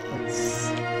 Let's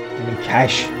give me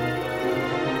cash.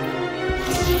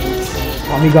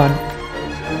 Tommy gun.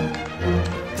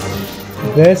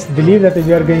 Best believe that if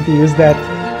you are going to use that,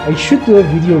 I should do a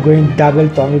video going double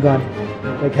Tommy gun.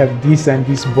 Like have this and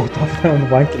this both of them on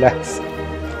one class.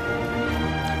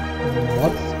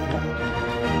 What?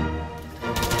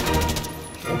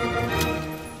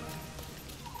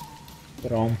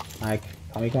 Rom, like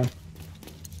Tommy gun.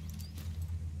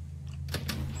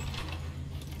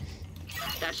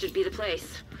 That should be the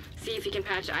place. See if you can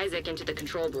patch Isaac into the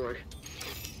control board.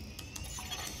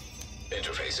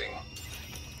 Interfacing.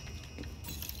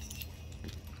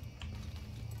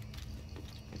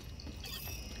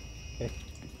 Okay.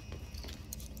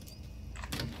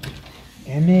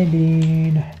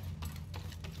 Emeline,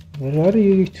 where are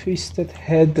you, you twisted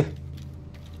head?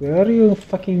 Where are you,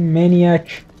 fucking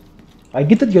maniac? I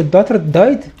get that your daughter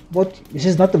died, but this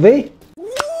is not the way.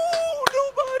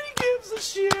 Nobody gives a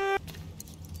shit.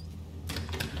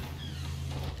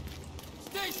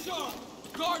 Stay sharp!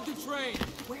 Guard the train!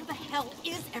 Where the hell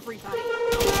is everybody?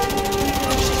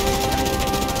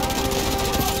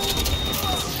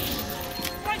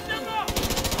 Right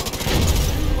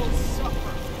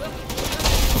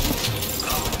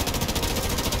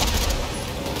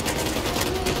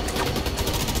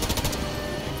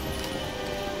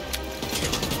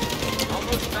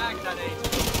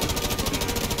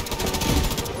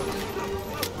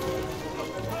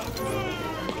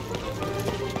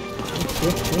Are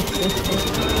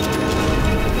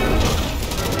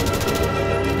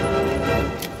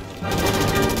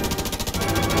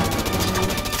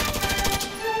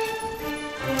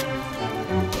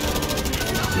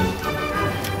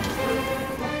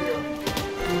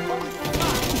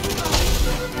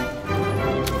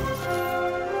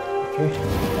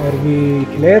we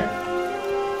clear?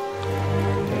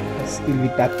 Okay, let's deal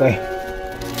with that guy.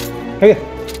 Hey!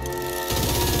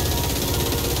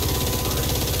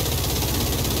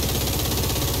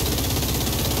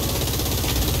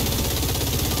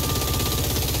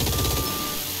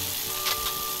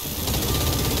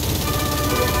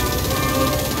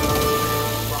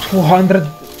 200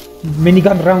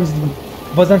 minigun rounds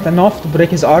wasn't enough to break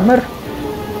his armor.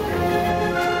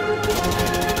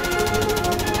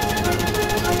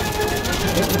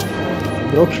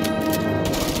 Broke.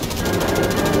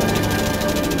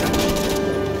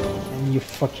 And you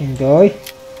fucking die.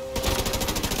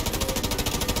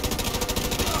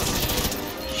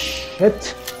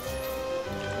 Shit.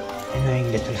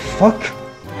 Annoying little fuck.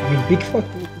 I mean big fuck,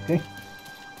 okay.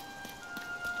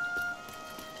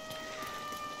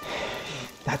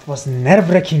 That was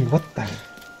nerve-wracking, what the...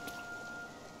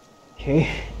 Okay.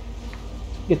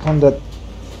 Get on the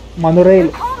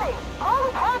monorail.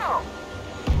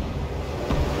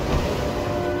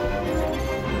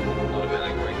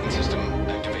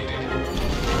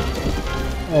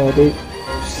 Oh, they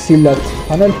seal that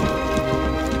tunnel.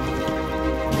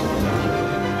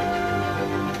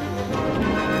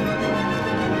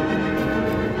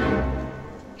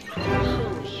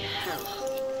 Holy hell.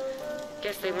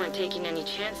 Guess they weren't taking any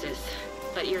chances.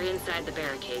 But you're inside the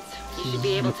barricades. You should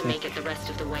be able to make it the rest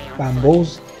of the way on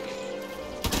Bambos.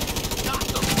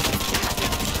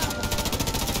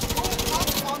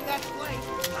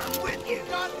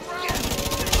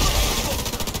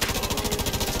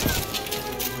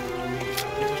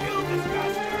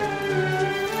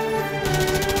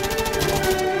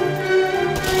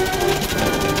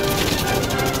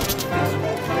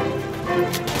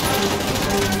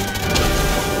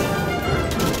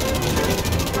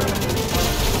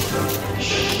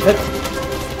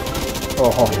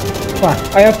 Oh, come on,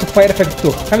 I have to fire effect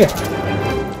too. Come here.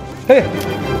 Come here.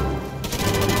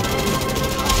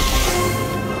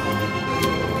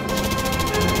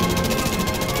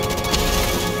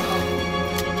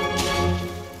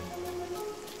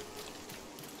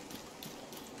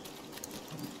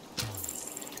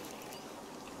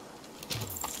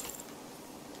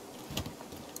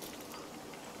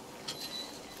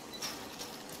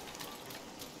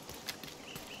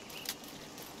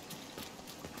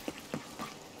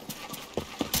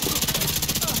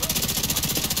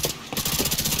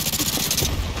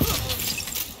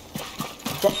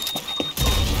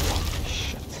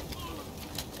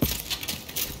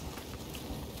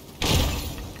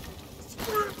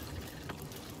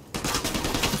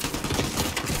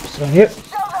 Here. Show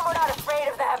them we're not afraid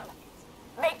of them.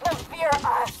 Make them fear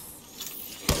us.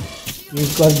 You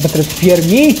guys better fear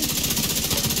me.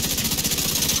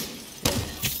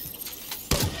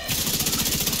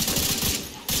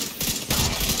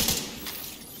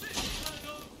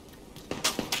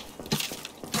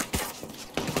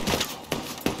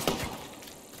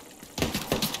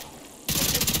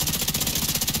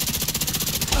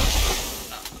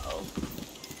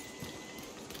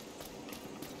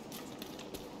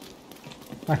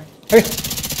 Hey!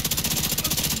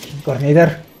 Tornado.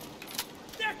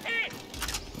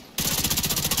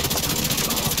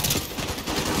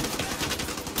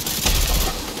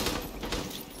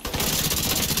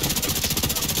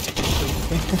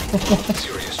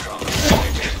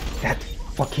 That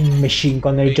fucking machine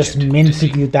gunner just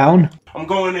minted you down. I'm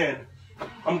going in.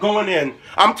 I'm going in.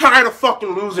 I'm tired of fucking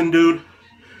losing, dude.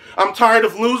 I'm tired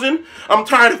of losing. I'm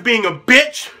tired of being a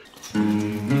bitch.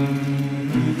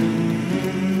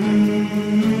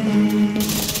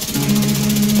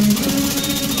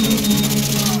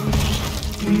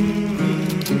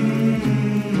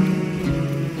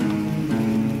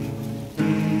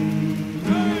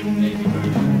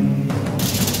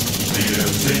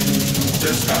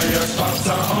 Des Geiers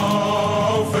schwarzer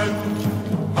Haufen,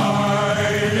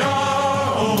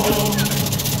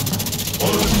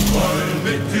 und wollen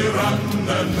mit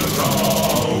Tyrannen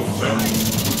raufen,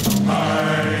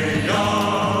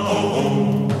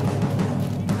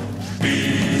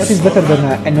 What is better than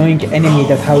an annoying enemy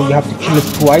that how you have to kill it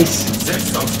twice?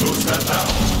 Setzt aufs Klosterdach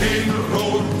den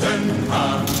roten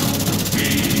Hahn,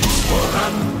 wie's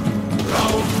voran,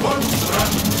 rauf und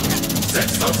ran.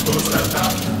 Setzt aufs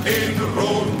Klosterdach den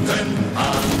roten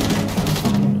Hahn.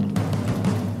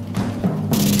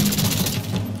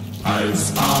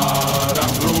 Als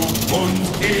Adam, Luke und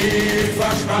Eva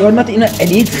You're not in an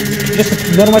elite, just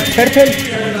a normal turtle.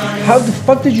 How the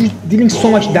fuck did you dealing so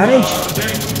much damage?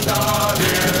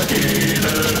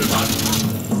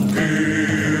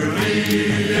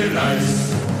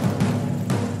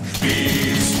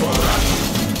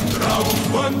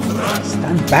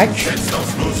 Stand back.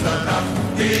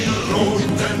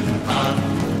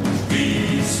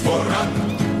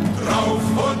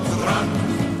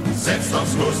 Setzt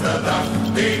aufs Klosterdach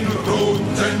den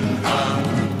Roten an.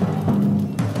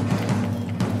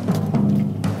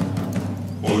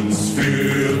 Uns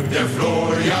führt der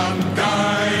Florian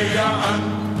Geier an,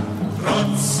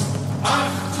 trotz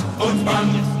Acht und Bann.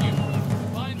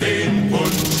 Den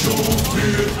Bundschuh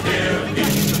führt er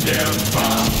in der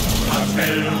Bar, hat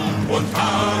Helm und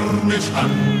Harnisch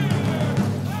an.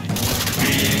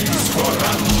 Spieß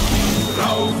voran,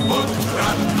 rauf und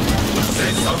ran,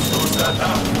 setzt aufs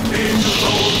Klosterdach den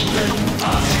Roten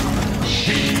an.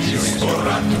 Spieß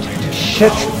voran,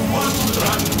 rauf und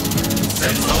ran,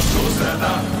 setzt aufs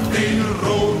Klosterdach den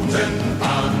Roten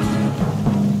an.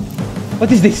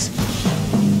 What is this?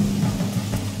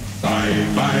 Bei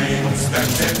Weinstern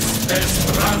setzt es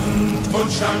Brand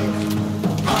und Schank.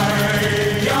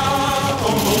 Ei, ja, oh,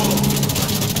 oh.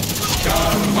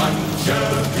 Gar mancher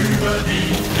über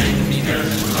die Klinge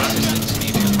rannt.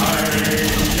 Ei,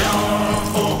 ja,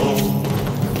 oh, oh.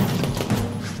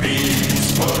 Spieß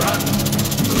voran,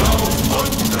 rauf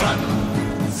und dran.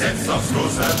 Setzt aufs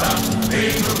Klosterdach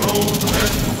den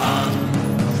Roten an.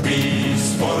 Spieß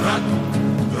voran,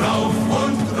 rauf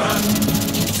und dran.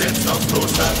 Setzt aufs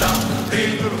Klosterdach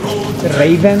den Roten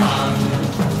Raven? an.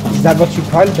 Is that what you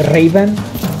call the Raven?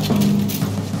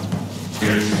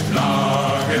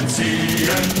 Geschlagen ziehen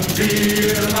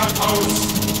wir nach Haus.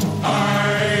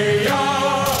 Ei,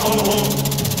 ja, oh,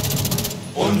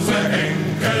 oh. Unser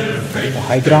Enkel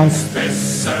High ground. fechtet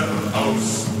besser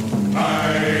aus.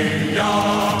 Ei,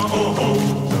 ja, oh, oh.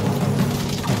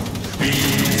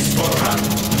 Spieß voran,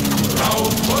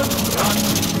 rauf und ran.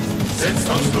 Setzt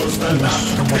aufs Klosterdach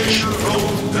den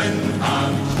Roten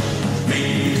an.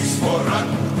 Spieß voran,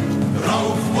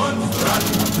 rauf und ran.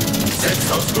 Setzt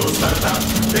aufs Klosterdach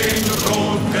den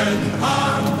Roten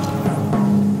an.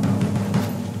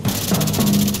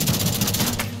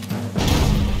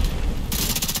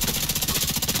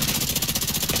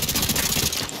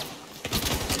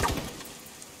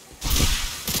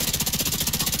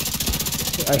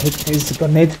 I hit his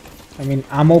grenade, I mean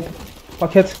ammo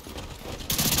pocket.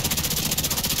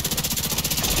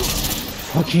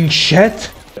 Fucking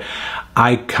shit.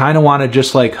 I kind of want to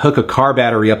just like hook a car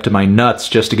battery up to my nuts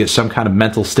just to get some kind of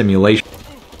mental stimulation.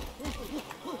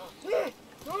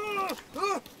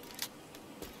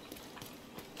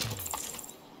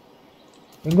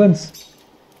 Penguins.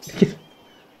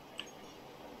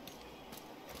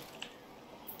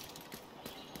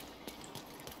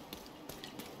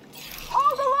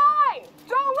 Hold the line!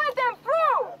 Don't let them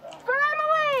through! For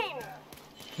Emeline!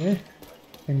 Okay.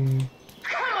 And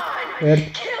Come on! where?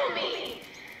 Kill me!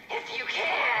 If you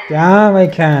can! Damn, I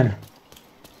can.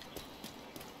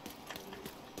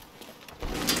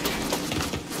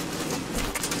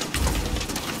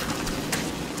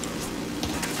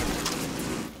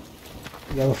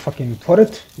 You have a fucking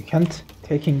turret. You can't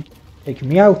take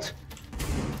me out.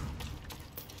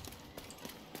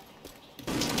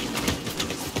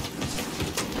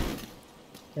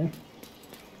 Okay.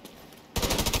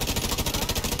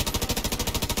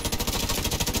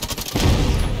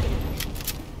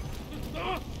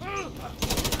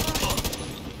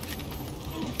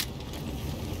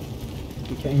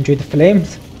 You can enjoy the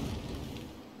flames.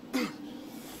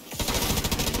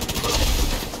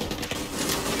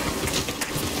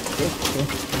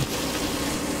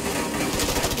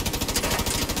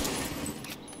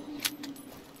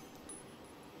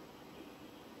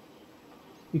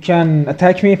 You can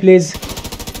attack me, please.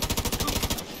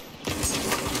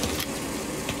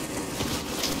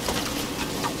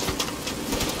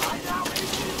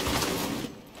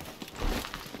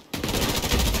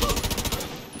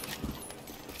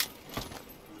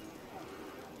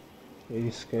 Okay,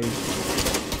 this guy.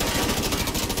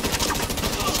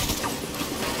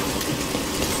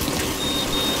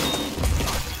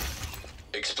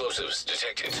 Explosives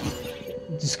detected.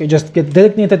 This guy just get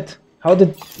detonated. How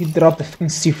did he drop the fucking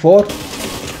C4?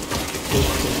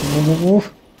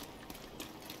 Move.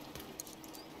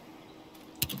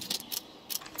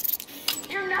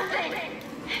 You're nothing!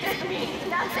 This means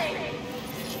nothing!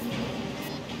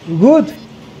 You good?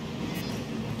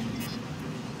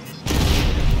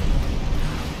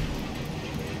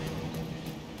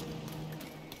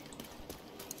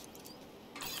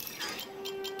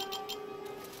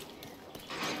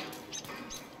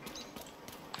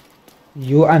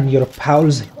 You and your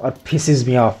pals are pisses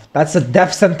me off. That's a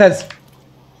death sentence.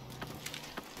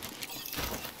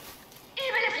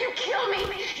 Even if you kill me,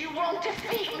 you won't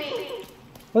defeat me.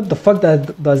 What the fuck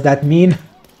does that mean?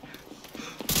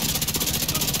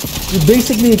 You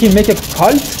basically can make a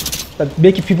cult that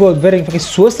make people wearing fucking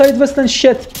suicide vest and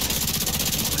shit.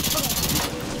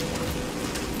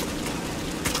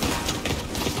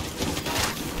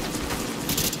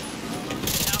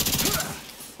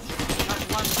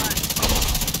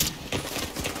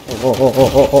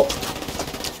 Oh.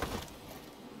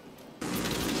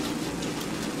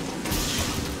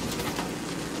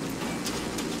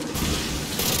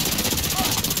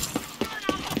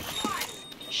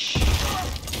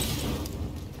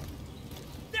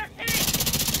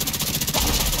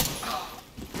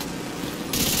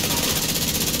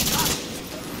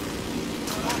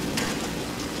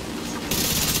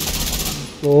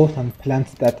 Go and plant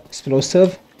that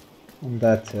explosive on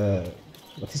that,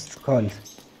 what is it called?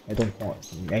 I don't know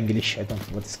in English. I don't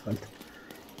know what it's called.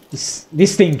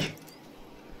 This thing.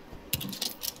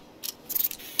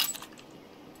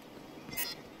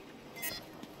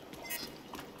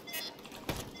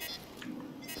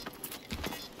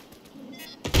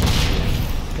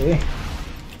 Okay.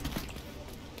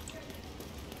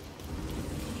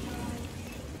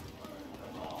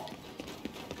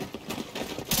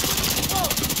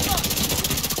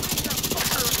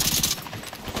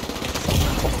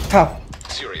 Top.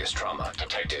 Serious trauma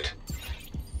detected.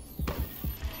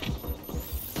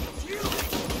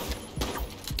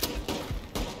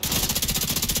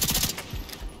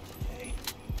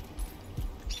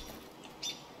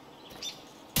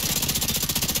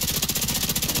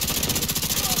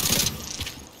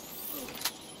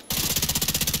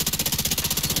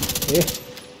 Okay.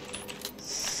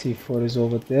 C4 is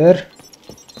over there.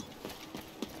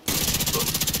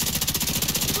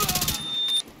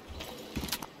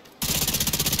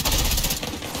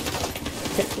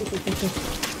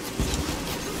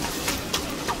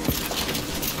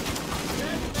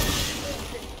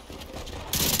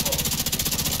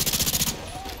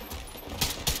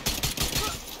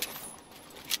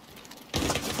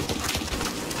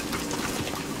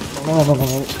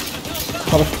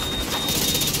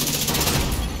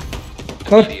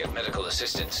 No. Immediate medical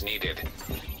assistance needed.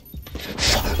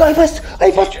 I was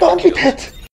done with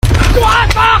it.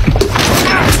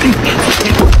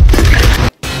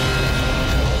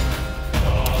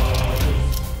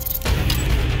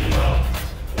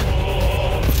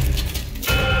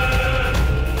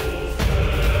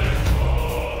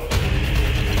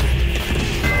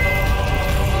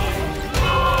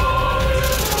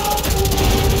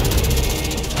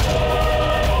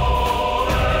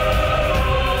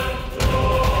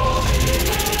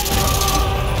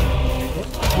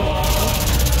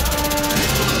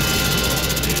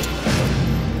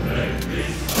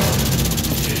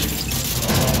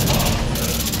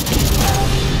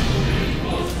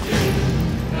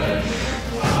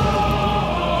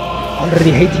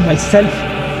 Already hating myself.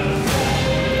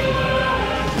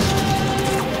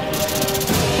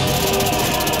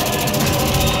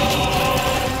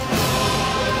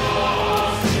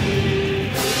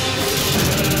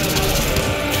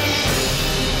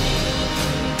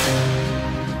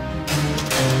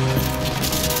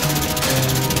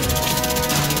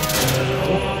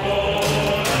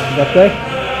 That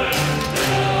way.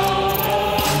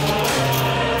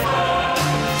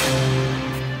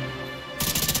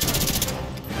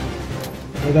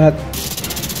 Look at that.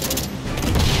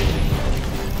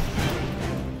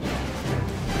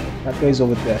 That guy's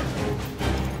over there.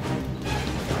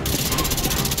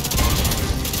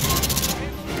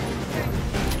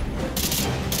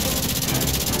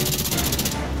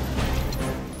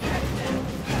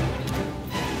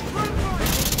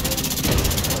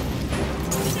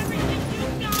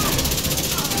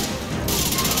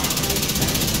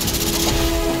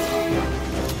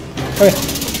 Okay.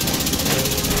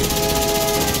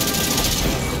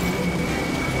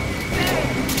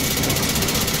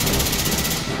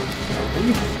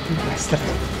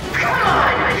 Come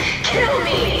on, kill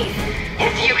me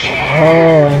if you can.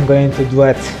 Oh, I'm going to do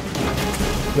it.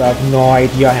 You have no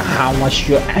idea how much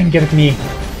you angered me.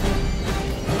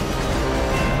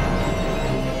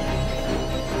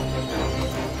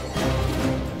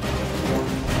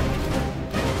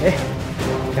 Okay,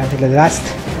 planted the last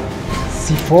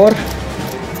C4.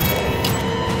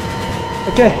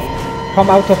 Okay, come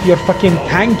out of your fucking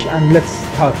tank and let's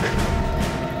talk.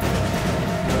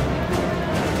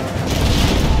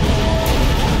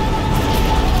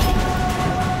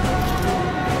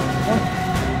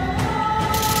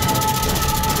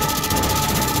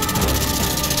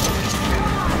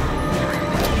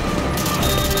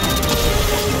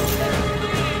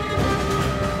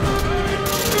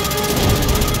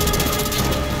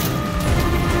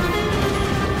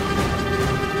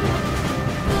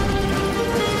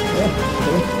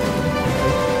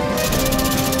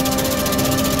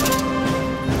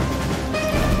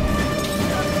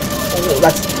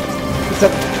 that's it's a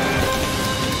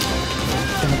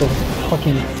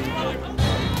fucking.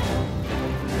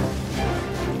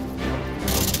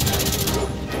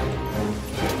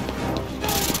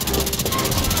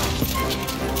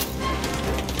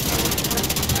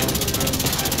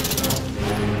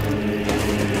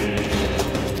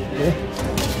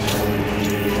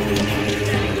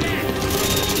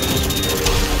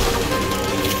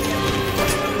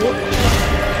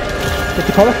 Get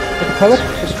the color, get the color,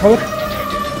 get the color.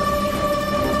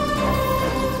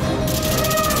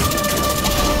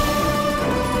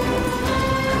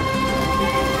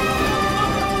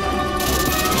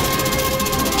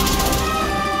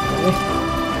 Okay.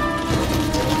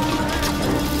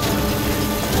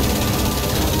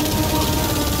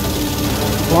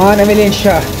 Come on, Emeline,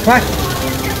 shot. Come on.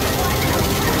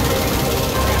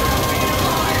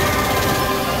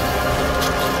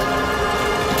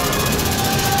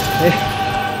 Okay.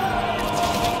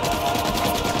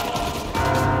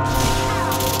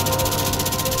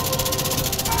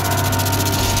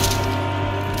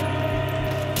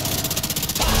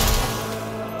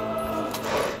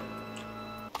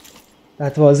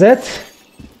 That was it.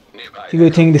 Do you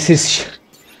think this is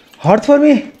hard for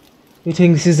me? Do you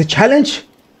think this is a challenge?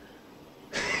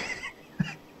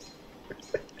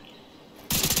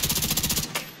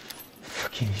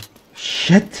 Fucking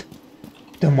shit.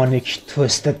 Demonic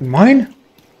twisted mind.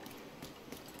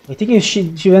 I think if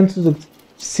she went to the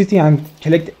city and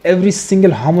collect every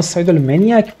single homicidal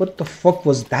maniac. What the fuck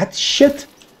was that shit?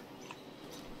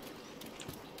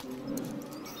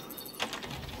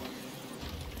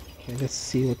 Okay, let's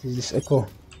see what is this echo.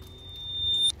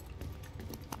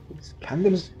 These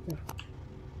candles.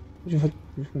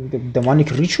 The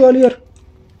demonic ritual here.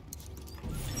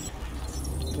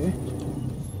 Okay.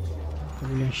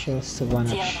 See how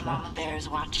the mama bears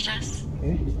watched us?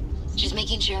 Okay. She's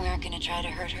making sure we aren't gonna try to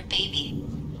hurt her baby.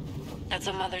 That's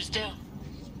what mothers do.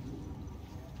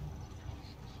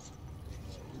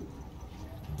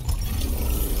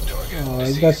 Oh,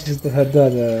 I got her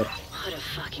daughter. What a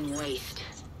fucking waste.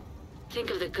 Think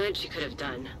of the good she could have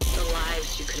done. The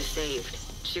lives she could have saved.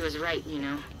 She was right, you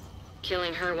know.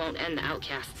 Killing her won't end the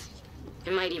outcasts.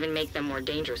 It might even make them more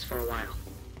dangerous for a while.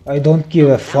 I don't give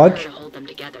a fuck.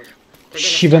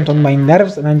 She went on my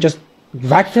nerves and I just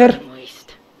whacked her.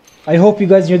 I hope you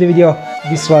guys enjoyed the video.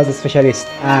 This was The Specialist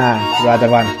and the other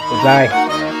one. Goodbye.